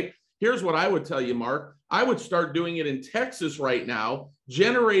Columbia, right? Here's what I would tell you, Mark. I would start doing it in Texas right now,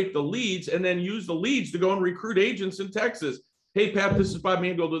 generate the leads, and then use the leads to go and recruit agents in Texas. Hey, Pat, this is Bob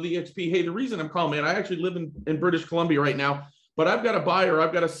Mangold with EXP. Hey, the reason I'm calling, man, I actually live in British Columbia right now, but I've got a buyer,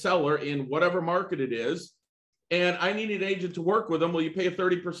 I've got a seller in whatever market it is, and I need an agent to work with them. Will you pay a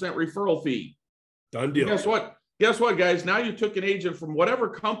 30% referral fee? Done deal. Guess what? Guess what, guys? Now you took an agent from whatever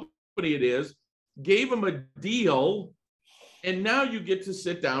company it is, gave them a deal, and now you get to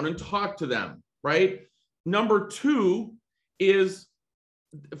sit down and talk to them, right? Number 2 is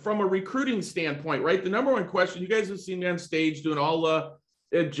from a recruiting standpoint, right? The number 1 question, you guys have seen me on stage doing all the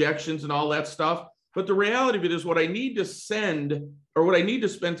objections and all that stuff. But the reality of it is what I need to send or what I need to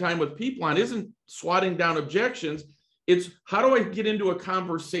spend time with people on isn't swatting down objections. It's how do I get into a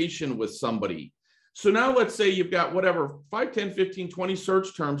conversation with somebody? So now let's say you've got whatever, 5, 10, 15, 20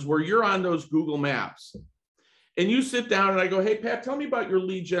 search terms where you're on those Google Maps. And you sit down and I go, hey, Pat, tell me about your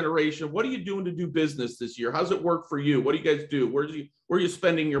lead generation. What are you doing to do business this year? How's it work for you? What do you guys do? Where are you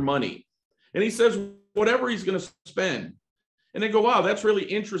spending your money? And he says, whatever he's going to spend. And they go, wow, that's really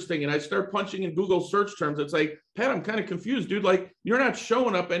interesting. And I start punching in Google search terms. It's like, Pat, I'm kind of confused, dude. Like, you're not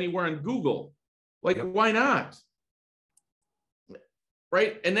showing up anywhere on Google. Like, why not?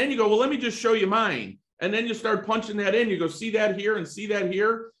 Right? And then you go, well, let me just show you mine. And then you start punching that in. You go, see that here and see that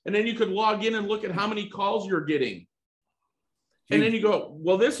here. And then you could log in and look at how many calls you're getting. And then you go,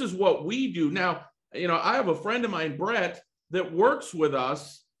 well, this is what we do. Now, you know, I have a friend of mine, Brett, that works with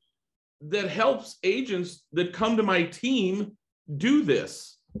us that helps agents that come to my team do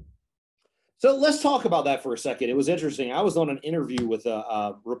this. So let's talk about that for a second. It was interesting. I was on an interview with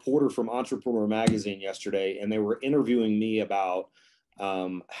a reporter from Entrepreneur Magazine yesterday, and they were interviewing me about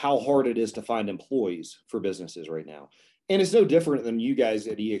how hard it is to find employees for businesses right now. And it's no different than you guys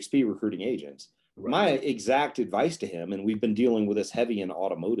at EXP recruiting agents. Right. My exact advice to him, and we've been dealing with this heavy in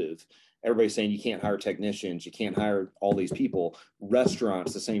automotive, everybody's saying you can't hire technicians, you can't hire all these people,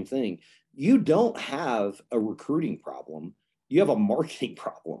 restaurants, the same thing. You don't have a recruiting problem. You have a marketing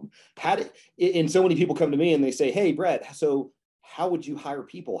problem. And so many people come to me and they say, hey, Brett, so how would you hire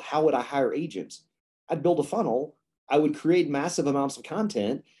people? How would I hire agents? I'd build a funnel. I would create massive amounts of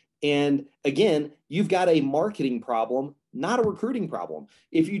content. And again, you've got a marketing problem, not a recruiting problem.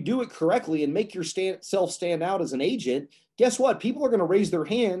 If you do it correctly and make yourself stand out as an agent, guess what? People are going to raise their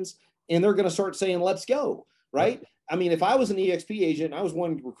hands and they're going to start saying, let's go, right? I mean, if I was an EXP agent and I was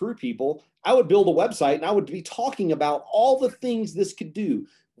wanting to recruit people, I would build a website and I would be talking about all the things this could do,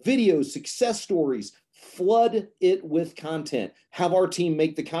 videos, success stories, flood it with content, have our team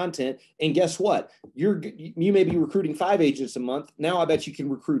make the content. And guess what? You may be recruiting 5 agents a month. Now I bet you can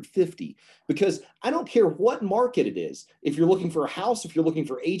recruit 50, because I don't care what market it is. If you're looking for a house, if you're looking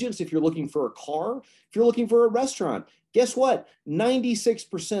for agents, if you're looking for a car, if you're looking for a restaurant, guess what?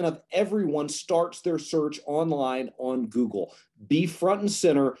 96% of everyone starts their search online on Google. Be front and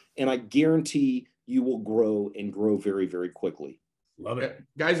center, and I guarantee you will grow and grow very, very quickly. Love it.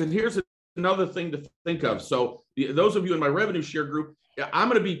 Guys, and here's another thing to think of. So those of you in my revenue share group, I'm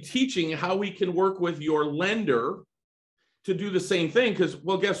going to be teaching how we can work with your lender to do the same thing, because,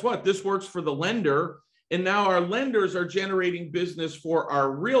 well, guess what? This works for the lender, and now our lenders are generating business for our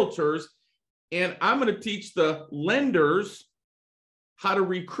realtors, and I'm going to teach the lenders how to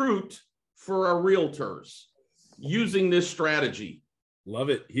recruit for our realtors using this strategy. Love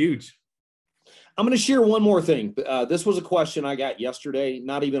it. Huge. I'm going to share one more thing. This was a question I got yesterday,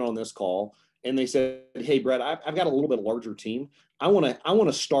 not even on this call. And they said, hey, Brett, I've got a little bit larger team. I want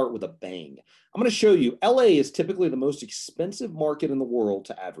to start with a bang. I'm going to show you. LA is typically the most expensive market in the world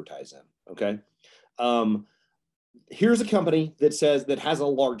to advertise in. Okay. Here's a company that has a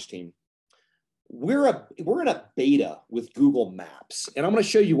large team. We're in a beta with Google Maps, and I'm going to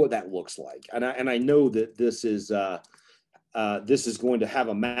show you what that looks like. And I know that this is going to have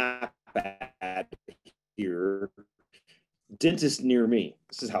a map ad here. Dentist near me.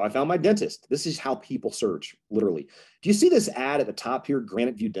 This is how I found my dentist. This is how people search, literally. Do you see this ad at the top here,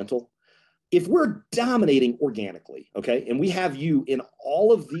 Granite View Dental? If we're dominating organically, okay, and we have you in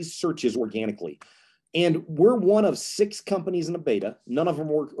all of these searches organically, and we're one of 6 companies in a beta, none of them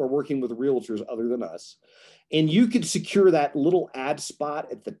are working with realtors other than us, and you could secure that little ad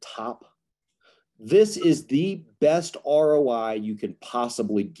spot at the top, this is the best ROI you can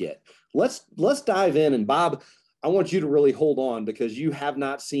possibly get. Let's dive in. And Bob, I want you to really hold on, because you have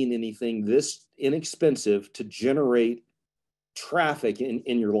not seen anything this inexpensive to generate traffic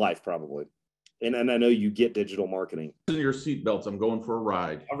in your life, probably. And I know you get digital marketing. In your seatbelts, I'm going for a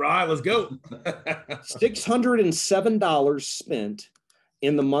ride. All right, let's go. $607 spent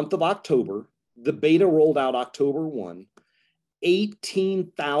in the month of October. The beta rolled out October 1.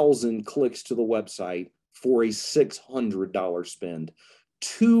 18,000 clicks to the website for a $600 spend.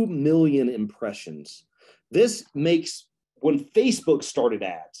 2 million impressions. This makes, when Facebook started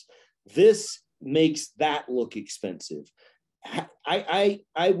ads, this makes that look expensive. I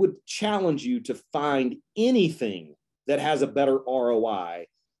would challenge you to find anything that has a better ROI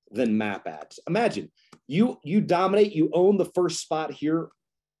than map ads. Imagine you dominate, you own the first spot here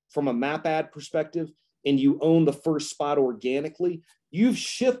from a map ad perspective, and you own the first spot organically. You've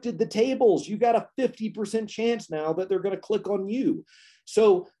shifted the tables. You got a 50% chance now that they're going to click on you.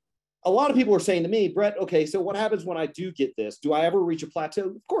 So a lot of people are saying to me, Brett, okay, so what happens when I do get this? Do I ever reach a plateau?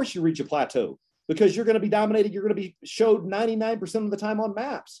 Of course you reach a plateau, because you're going to be dominated. You're going to be showed 99% of the time on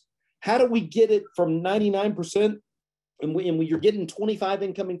maps. How do we get it from 99% and you're getting 25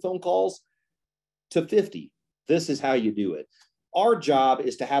 incoming phone calls to 50? This is how you do it. Our job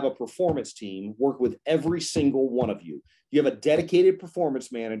is to have a performance team work with every single one of you. You have a dedicated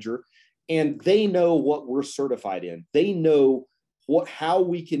performance manager, and they know what we're certified in. They know how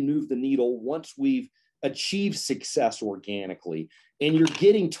we can move the needle once we've achieved success organically. And you're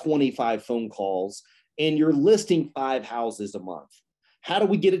getting 25 phone calls and you're listing 5 houses a month. How do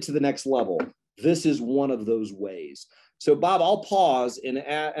we get it to the next level? This is one of those ways. So Bob, I'll pause and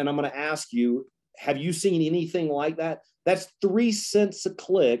I'm going to ask you, have you seen anything like that? That's 3 cents a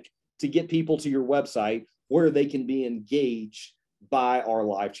click to get people to your website where they can be engaged by our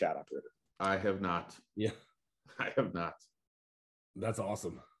live chat operator. I have not. Yeah, I have not. That's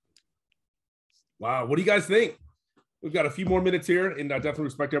awesome. Wow. What do you guys think? We've got a few more minutes here, and I definitely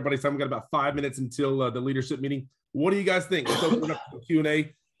respect everybody's time. We've got about 5 minutes until the leadership meeting. What do you guys think? Let's open up the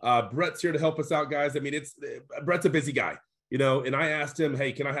Q&A. Brett's here to help us out, guys. I mean, Brett's a busy guy, and I asked him,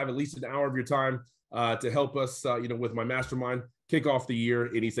 hey, can I have at least an hour of your time to help us, with my mastermind kick off the year?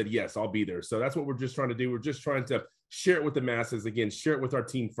 And he said, yes, I'll be there. So that's what we're just trying to do. We're just trying to share it with the masses. Again, share it with our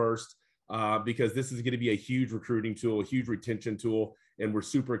team first, because this is going to be a huge recruiting tool, a huge retention tool. And we're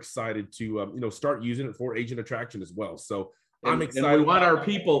super excited to, start using it for agent attraction as well. So I'm excited. And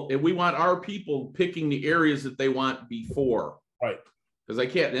we want our people picking the areas that they want before. Right. Because I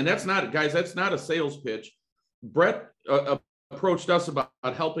can't, and that's not a sales pitch. Brett approached us about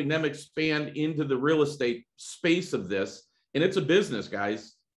helping them expand into the real estate space of this. And it's a business,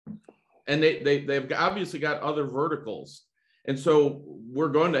 guys. And they've obviously got other verticals. And so we're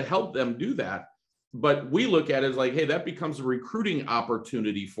going to help them do that. But we look at it as like, hey, that becomes a recruiting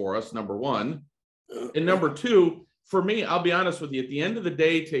opportunity for us, number one. And number two, for me, I'll be honest with you, at the end of the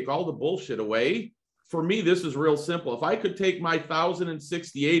day, take all the bullshit away. For me, this is real simple. If I could take my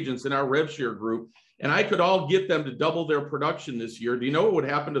 1,060 agents in our RevShare group and I could all get them to double their production this year, do you know what would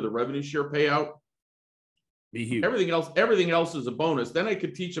happen to the revenue share payout? Be huge. Everything else is a bonus. Then I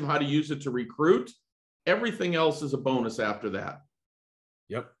could teach them how to use it to recruit. Everything else is a bonus after that.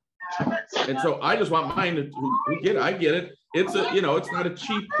 Yep. And so I just want mine to I get it. It's it's not a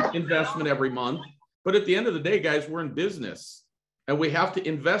cheap investment every month, but at the end of the day, guys, we're in business and we have to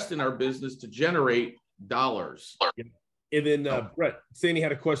invest in our business to generate dollars. And then Brett, Sandy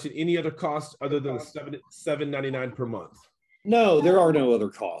had a question. Any other cost other than $7.99 per month? No, there are no other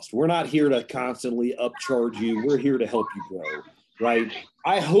costs. We're not here to constantly upcharge you. We're here to help you grow, right?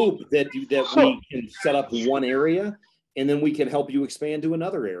 I hope that we can set up one area and then we can help you expand to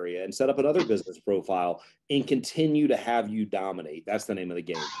another area and set up another business profile and continue to have you dominate. That's the name of the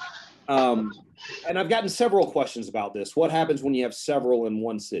game. And I've gotten several questions about this. What happens when you have several in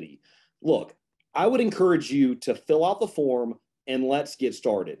one city? Look, I would encourage you to fill out the form and let's get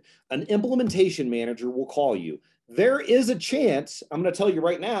started. An implementation manager will call you. There is a chance, I'm going to tell you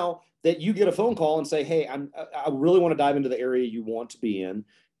right now, that you get a phone call and say, hey, I really want to dive into the area you want to be in.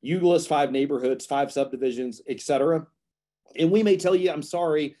 You list 5 neighborhoods, 5 subdivisions, et cetera. And we may tell you, I'm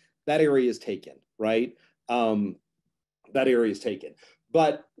sorry, that area is taken, right? That area is taken.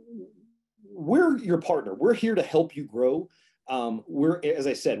 But we're your partner. We're here to help you grow. As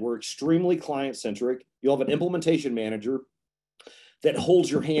I said, we're extremely client-centric. You'll have an implementation manager that holds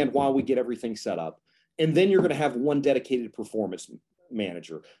your hand while we get everything set up. And then you're going to have one dedicated performance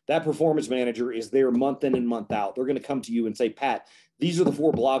manager. That performance manager is there month in and month out. They're going to come to you and say, Pat, these are the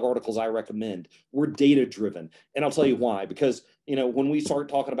 4 blog articles I recommend. We're data driven. And I'll tell you why, because, when we start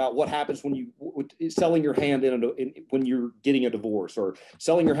talking about what happens when selling your hand when you're getting a divorce, or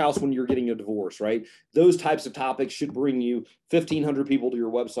selling your house when you're getting a divorce, right? Those types of topics should bring you 1,500 people to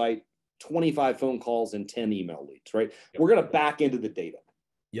your website, 25 phone calls, and 10 email leads, right? Yep. We're going to back into the data.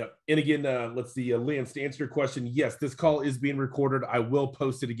 Yep. And again, let's see, Lance, to answer your question, yes, this call is being recorded. I will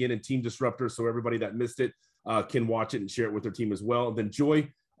post it again in Team Disruptor so everybody that missed it can watch it and share it with their team as well. And then Joy,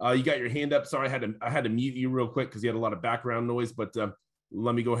 you got your hand up. Sorry, I had to mute you real quick because you had a lot of background noise, but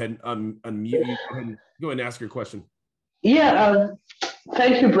let me go ahead and unmute you. Go ahead and ask your question. Yeah,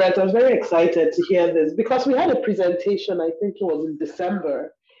 thank you, Brett. I was very excited to hear this because we had a presentation, I think it was in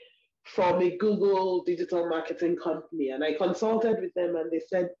December, from a Google digital marketing company. And I consulted with them and they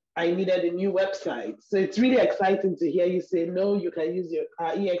said I needed a new website. So it's really exciting to hear you say, no, you can use your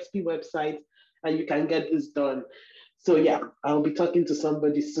EXP website and you can get this done. So yeah, I'll be talking to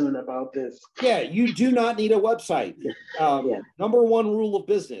somebody soon about this. Yeah, you do not need a website. Number 1 rule of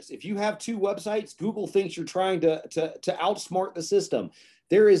business. If you have 2 websites, Google thinks you're trying to outsmart the system.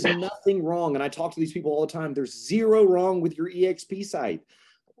 There is nothing wrong. And I talk to these people all the time. There's 0 wrong with your EXP site.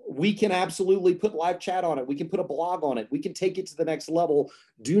 We can absolutely put live chat on it. We can put a blog on it. We can take it to the next level.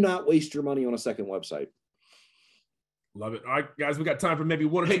 Do not waste your money on a second website. Love it. All right, guys, we got time for maybe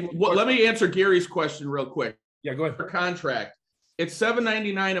one or two. Let me answer Gary's question real quick. Yeah, go ahead. Contract. It's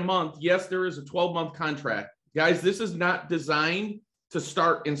 $7.99 a month. Yes, there is a 12-month contract. Guys, this is not designed to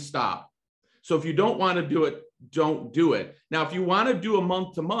start and stop. So if you don't want to do it, don't do it. Now, if you want to do a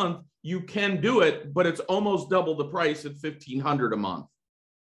month to month, you can do it, but it's almost double the price at $1,500 a month.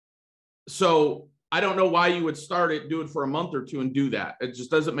 So I don't know why you would do it for a month or 2 and do that. It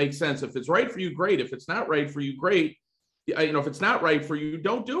just doesn't make sense. If it's right for you, great. If it's not right for you, great. If it's not right for you,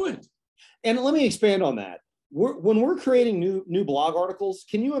 don't do it. And let me expand on that. When we're creating new blog articles,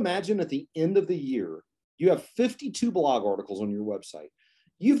 can you imagine at the end of the year, you have 52 blog articles on your website.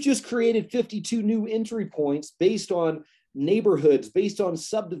 You've just created 52 new entry points based on neighborhoods, based on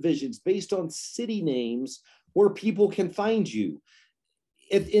subdivisions, based on city names where people can find you.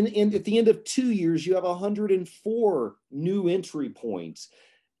 At the end of 2 years, you have 104 new entry points.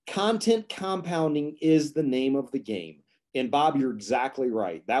 Content compounding is the name of the game. And Bob, you're exactly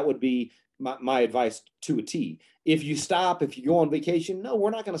right. That would be my advice to a T. If you stop, if you go on vacation, no,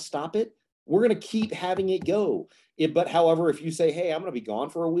 we're not going to stop it. We're going to keep having it go. But however, if you say, hey, I'm going to be gone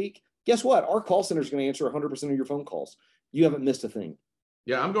for a week, guess what? Our call center is going to answer 100% of your phone calls. You haven't missed a thing.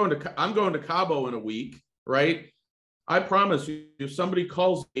 Yeah, I'm going to Cabo in a week, right? I promise you, if somebody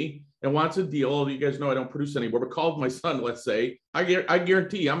calls me and wants a deal, you guys know I don't produce anymore, but called my son, let's say, I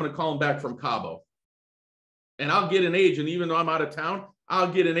guarantee I'm going to call him back from Cabo. And I'll get an agent, even though I'm out of town,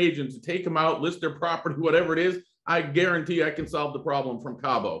 I'll get an agent to take them out, list their property, whatever it is. I guarantee I can solve the problem from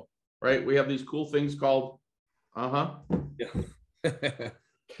Cabo, right? We have these cool things called, Yeah.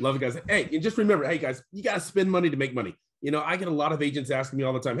 Love it, guys. Hey, and just remember, hey, guys, you got to spend money to make money. You know, I get a lot of agents asking me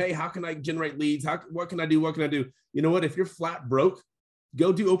all the time, hey, how can I generate leads? What can I do? What can I do? You know what? If you're flat broke,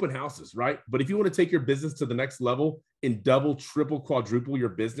 go do open houses, right? But if you want to take your business to the next level and double, triple, quadruple your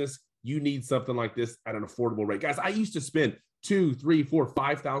business, you need something like this at an affordable rate. Guys, I used to spend $2,000, $3,000,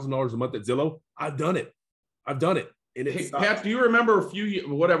 $4,000, $5,000 a month at Zillow. I've done it. And hey, Pat, do you remember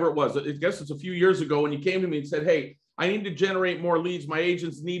whatever it was? I guess it's a few years ago when you came to me and said, hey, I need to generate more leads. My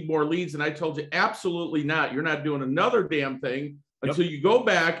agents need more leads. And I told you, absolutely not. You're not doing another damn thing until you go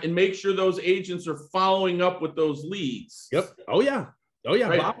back and make sure those agents are following up with those leads. Yep. Oh, yeah.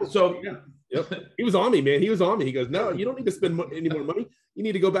 Right? Bob, so he was on me, man. He was on me. He goes, no, you don't need to spend any more money. You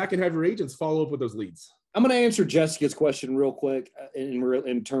need to go back and have your agents follow up with those leads. I'm going to answer Jessica's question real quick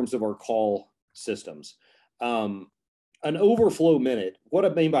in terms of our call systems. An overflow minute, what I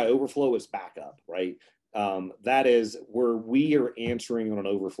mean by overflow is backup, right? That is where we are answering on an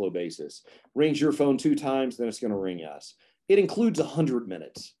overflow basis. Rings your phone 2 times, then it's going to ring us. It includes 100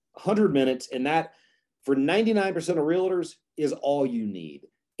 minutes. 100 minutes, and that for 99% of realtors is all you need.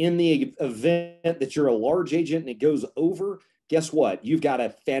 In the event that you're a large agent and it goes over, guess what? You've got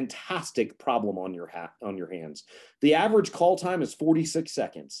a fantastic problem on your hands. The average call time is 46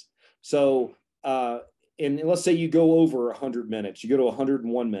 seconds. So, and let's say you go over 100 minutes, you go to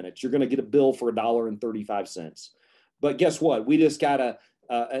 101 minutes, you're going to get a bill for $1.35. But guess what? We just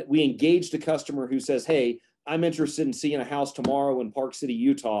we engaged a customer who says, hey, I'm interested in seeing a house tomorrow in Park City,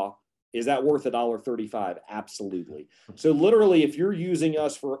 Utah. Is that worth $1.35? Absolutely. So literally, if you're using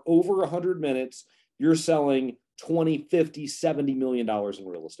us for over 100 minutes, you're selling 20, 50, $70 million in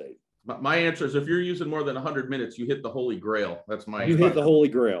real estate. My answer is if you're using more than 100 minutes, you hit the holy grail. That's my You hit the holy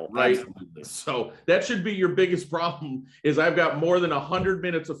grail. Right. Absolutely. So that should be your biggest problem is I've got more than 100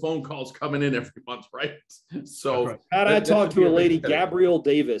 minutes of phone calls coming in every month, right? So I talked to a lady, Gabrielle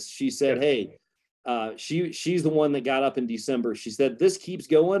Davis. She said, hey, she's the one that got up in December. She said, this keeps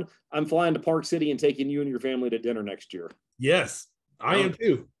going. I'm flying to Park City and taking you and your family to dinner next year. Yes, I am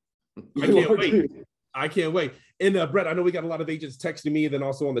too. I can't wait. I can't wait. And Brett, I know we got a lot of agents texting me, then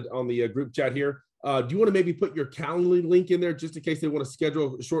also on the group chat here. Do you want to maybe put your Calendly link in there just in case they want to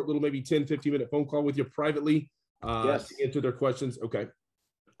schedule a short little, maybe 10, 15-minute phone call with you privately yes. to answer their questions? Okay.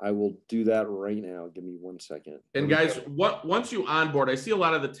 I will do that right now. Give me 1 second. And guys, once you onboard, I see a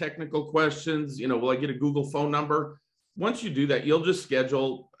lot of the technical questions, will I get a Google phone number? Once you do that, you'll just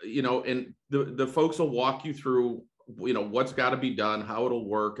schedule, and the folks will walk you through, what's got to be done, how it'll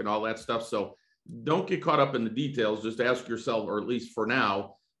work and all that stuff. So don't get caught up in the details. Just ask yourself, or at least for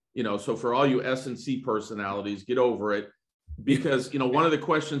now, so for all you S&C personalities, get over it. Because, one of the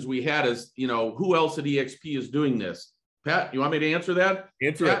questions we had is, who else at EXP is doing this? Pat, you want me to answer that?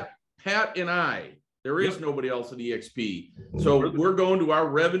 Pat and I. There is nobody else at EXP. So we're going to our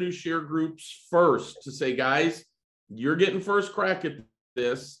revenue share groups first to say, guys, you're getting first crack at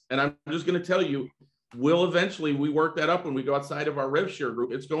this. And I'm just going to tell you, we work that up when we go outside of our rev share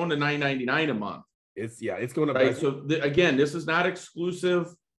group. It's going to $9.99 a month. It's going to right. So again, this is not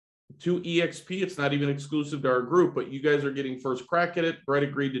exclusive to EXP. It's not even exclusive to our group, but you guys are getting first crack at it. Brett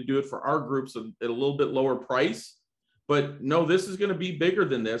agreed to do it for our groups at a little bit lower price. But no, this is going to be bigger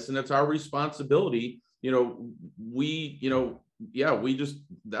than this, and it's our responsibility. That's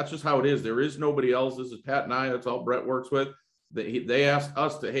just how it is. There is nobody else. This is Pat and I. That's all Brett works with. They asked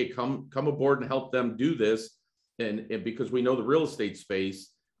us to, hey, come aboard and help them do this, and because we know the real estate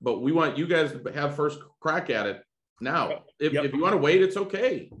space, but we want you guys to have first crack at it now. If you want to wait, it's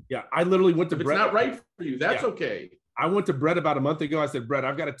okay. Yeah, I literally went to if Brett. It's not right for you. That's okay. I went to Brett about a month ago. I said, Brett,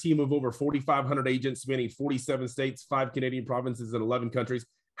 I've got a team of over 4,500 agents spanning 47 states, 5 Canadian provinces, and 11 countries.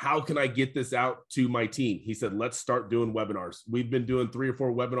 How can I get this out to my team? He said, let's start doing webinars. We've been doing 3 or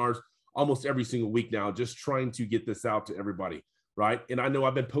 4 webinars almost every single week now, just trying to get this out to everybody, right? And I know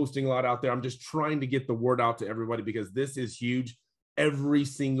I've been posting a lot out there. I'm just trying to get the word out to everybody because this is huge. Every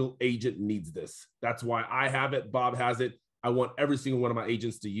single agent needs this. That's why I have it. Bob has it. I want every single one of my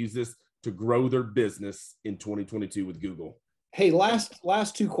agents to use this to grow their business in 2022 with Google. Hey,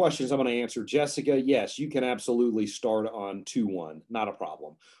 last two questions I'm going to answer. Jessica, yes, you can absolutely start on 2-1. Not a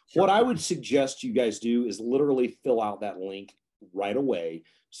problem. Sure. What I would suggest you guys do is literally fill out that link right away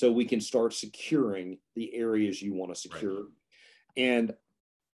so we can start securing the areas you want to secure. Right. And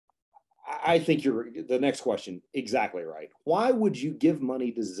I think you're the next question exactly right. Why would you give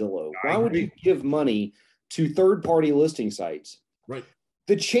money to Zillow? Why would you give money to third-party listing sites? Right.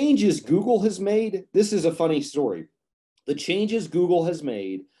 The changes Google has made, this is a funny story. The changes Google has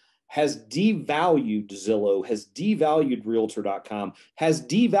made has devalued Zillow, has devalued Realtor.com, has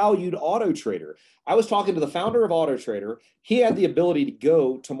devalued AutoTrader. I was talking to the founder of AutoTrader. He had the ability to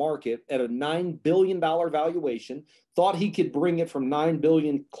go to market at a $9 billion valuation, thought he could bring it from $9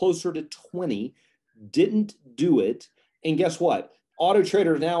 billion closer to 20, didn't do it. And guess what?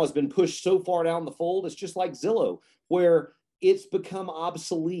 AutoTrader now has been pushed so far down the fold. It's just like Zillow, where it's become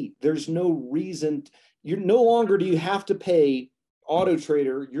obsolete. There's no reason. You're no longer do you have to pay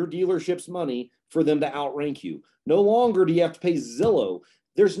AutoTrader, your dealership's money, for them to outrank you. No longer do you have to pay Zillow.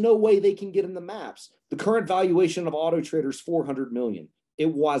 There's no way they can get in the maps. The current valuation of AutoTrader is $400 million.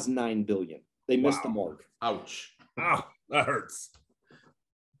 It was $9 billion. They missed the mark. Ouch. Ow, that hurts.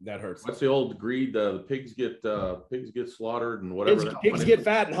 That hurts. What's the old greed? The pigs get slaughtered and whatever. Pigs get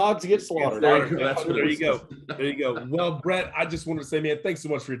fat and hogs get slaughtered. There you go. There you go. Well, Brett, I just wanted to say, man, thanks so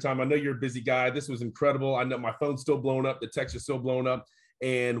much for your time. I know you're a busy guy. This was incredible. I know my phone's still blowing up. The text is still blowing up.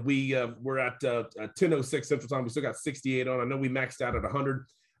 And we're at 10:06 Central Time. We still got 68 on. I know we maxed out at 100.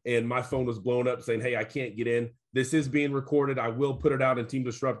 And my phone was blowing up saying, hey, I can't get in. This is being recorded. I will put it out in Team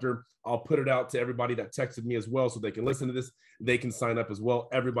Disruptor. I'll put it out to everybody that texted me as well so they can listen to this. They can sign up as well.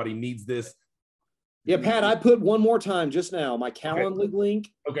 Everybody needs this. Yeah, Pat, I put one more time just now, my Calendly link.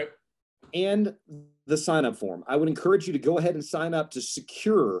 Okay. And the sign-up form. I would encourage you to go ahead and sign up to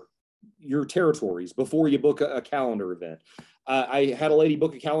secure your territories before you book a calendar event. I had a lady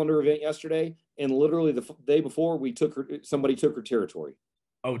book a calendar event yesterday, and literally the day before, somebody took her territory.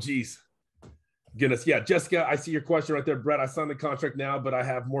 Oh, geez. Goodness. Yeah, Jessica, I see your question right there. Brett, I signed the contract now, but I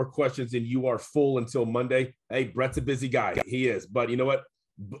have more questions and you are full until Monday. Hey, Brett's a busy guy. He is. But you know what?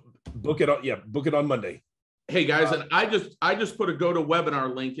 Book it on. Yeah, book it on Monday. Hey, guys, and I just put a go to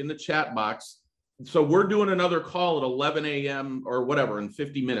webinar link in the chat box. So we're doing another call at 11 a.m. or whatever in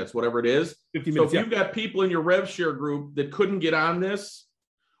 50 minutes, whatever it is. 50 minutes, so if you've got people in your RevShare group that couldn't get on this,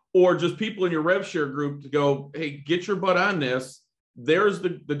 or just people in your RevShare group to go, hey, get your butt on this. There's the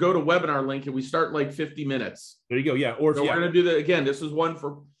go to webinar link, and we start like 50 minutes. There you go. Yeah. Or so we're going to do that again. This is one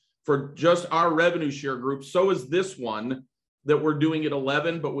for just our revenue share group. So is this one that we're doing at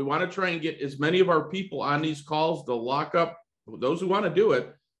 11, but we want to try and get as many of our people on these calls to lock up, those who want to do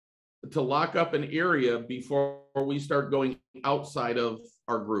it, to lock up an area before we start going outside of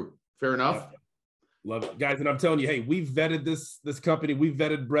our group. Fair enough? Love it, guys. And I'm telling you, hey, we've vetted this company. We've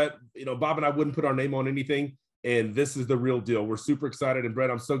vetted Brett. You know, Bob and I wouldn't put our name on anything. And this is the real deal. We're super excited. And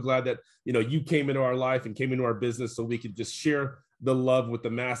Brett, I'm so glad that, you know, you came into our life and came into our business so we could just share the love with the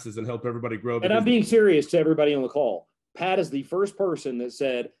masses and help everybody grow. And I'm being serious to everybody on the call. Pat is the first person that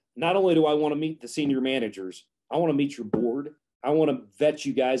said, not only do I want to meet the senior managers, I want to meet your board. I want to vet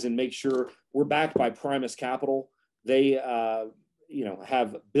you guys and make sure we're backed by Primus Capital. They,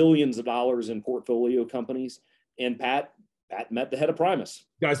 have billions of dollars in portfolio companies. And Pat met the head of Primus.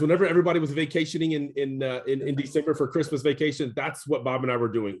 Guys, whenever everybody was vacationing in December for Christmas vacation, that's what Bob and I were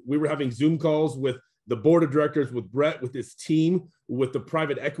doing. We were having Zoom calls with the board of directors, with Brett, with his team, with the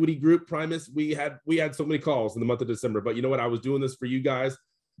private equity group, Primus. We had so many calls in the month of December. But you know what? I was doing this for you guys.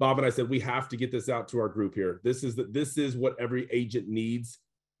 Bob and I said, we have to get this out to our group here. This is what every agent needs.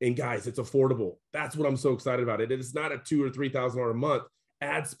 And guys, it's affordable. That's what I'm so excited about. It is not a $2,000 or $3,000 a month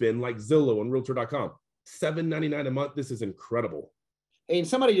ad spend like Zillow and Realtor.com. $7.99 a month. This is incredible. Hey, and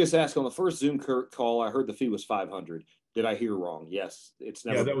somebody just asked on the first Zoom call, I heard the fee was $500. Did I hear wrong? Yes, it's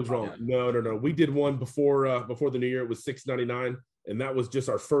never. Yeah, that was wrong. No. We did one before the new year. It was $6.99, and that was just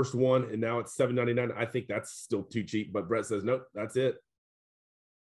our first one. And now it's $7.99. I think that's still too cheap. But Brett says, nope, that's it.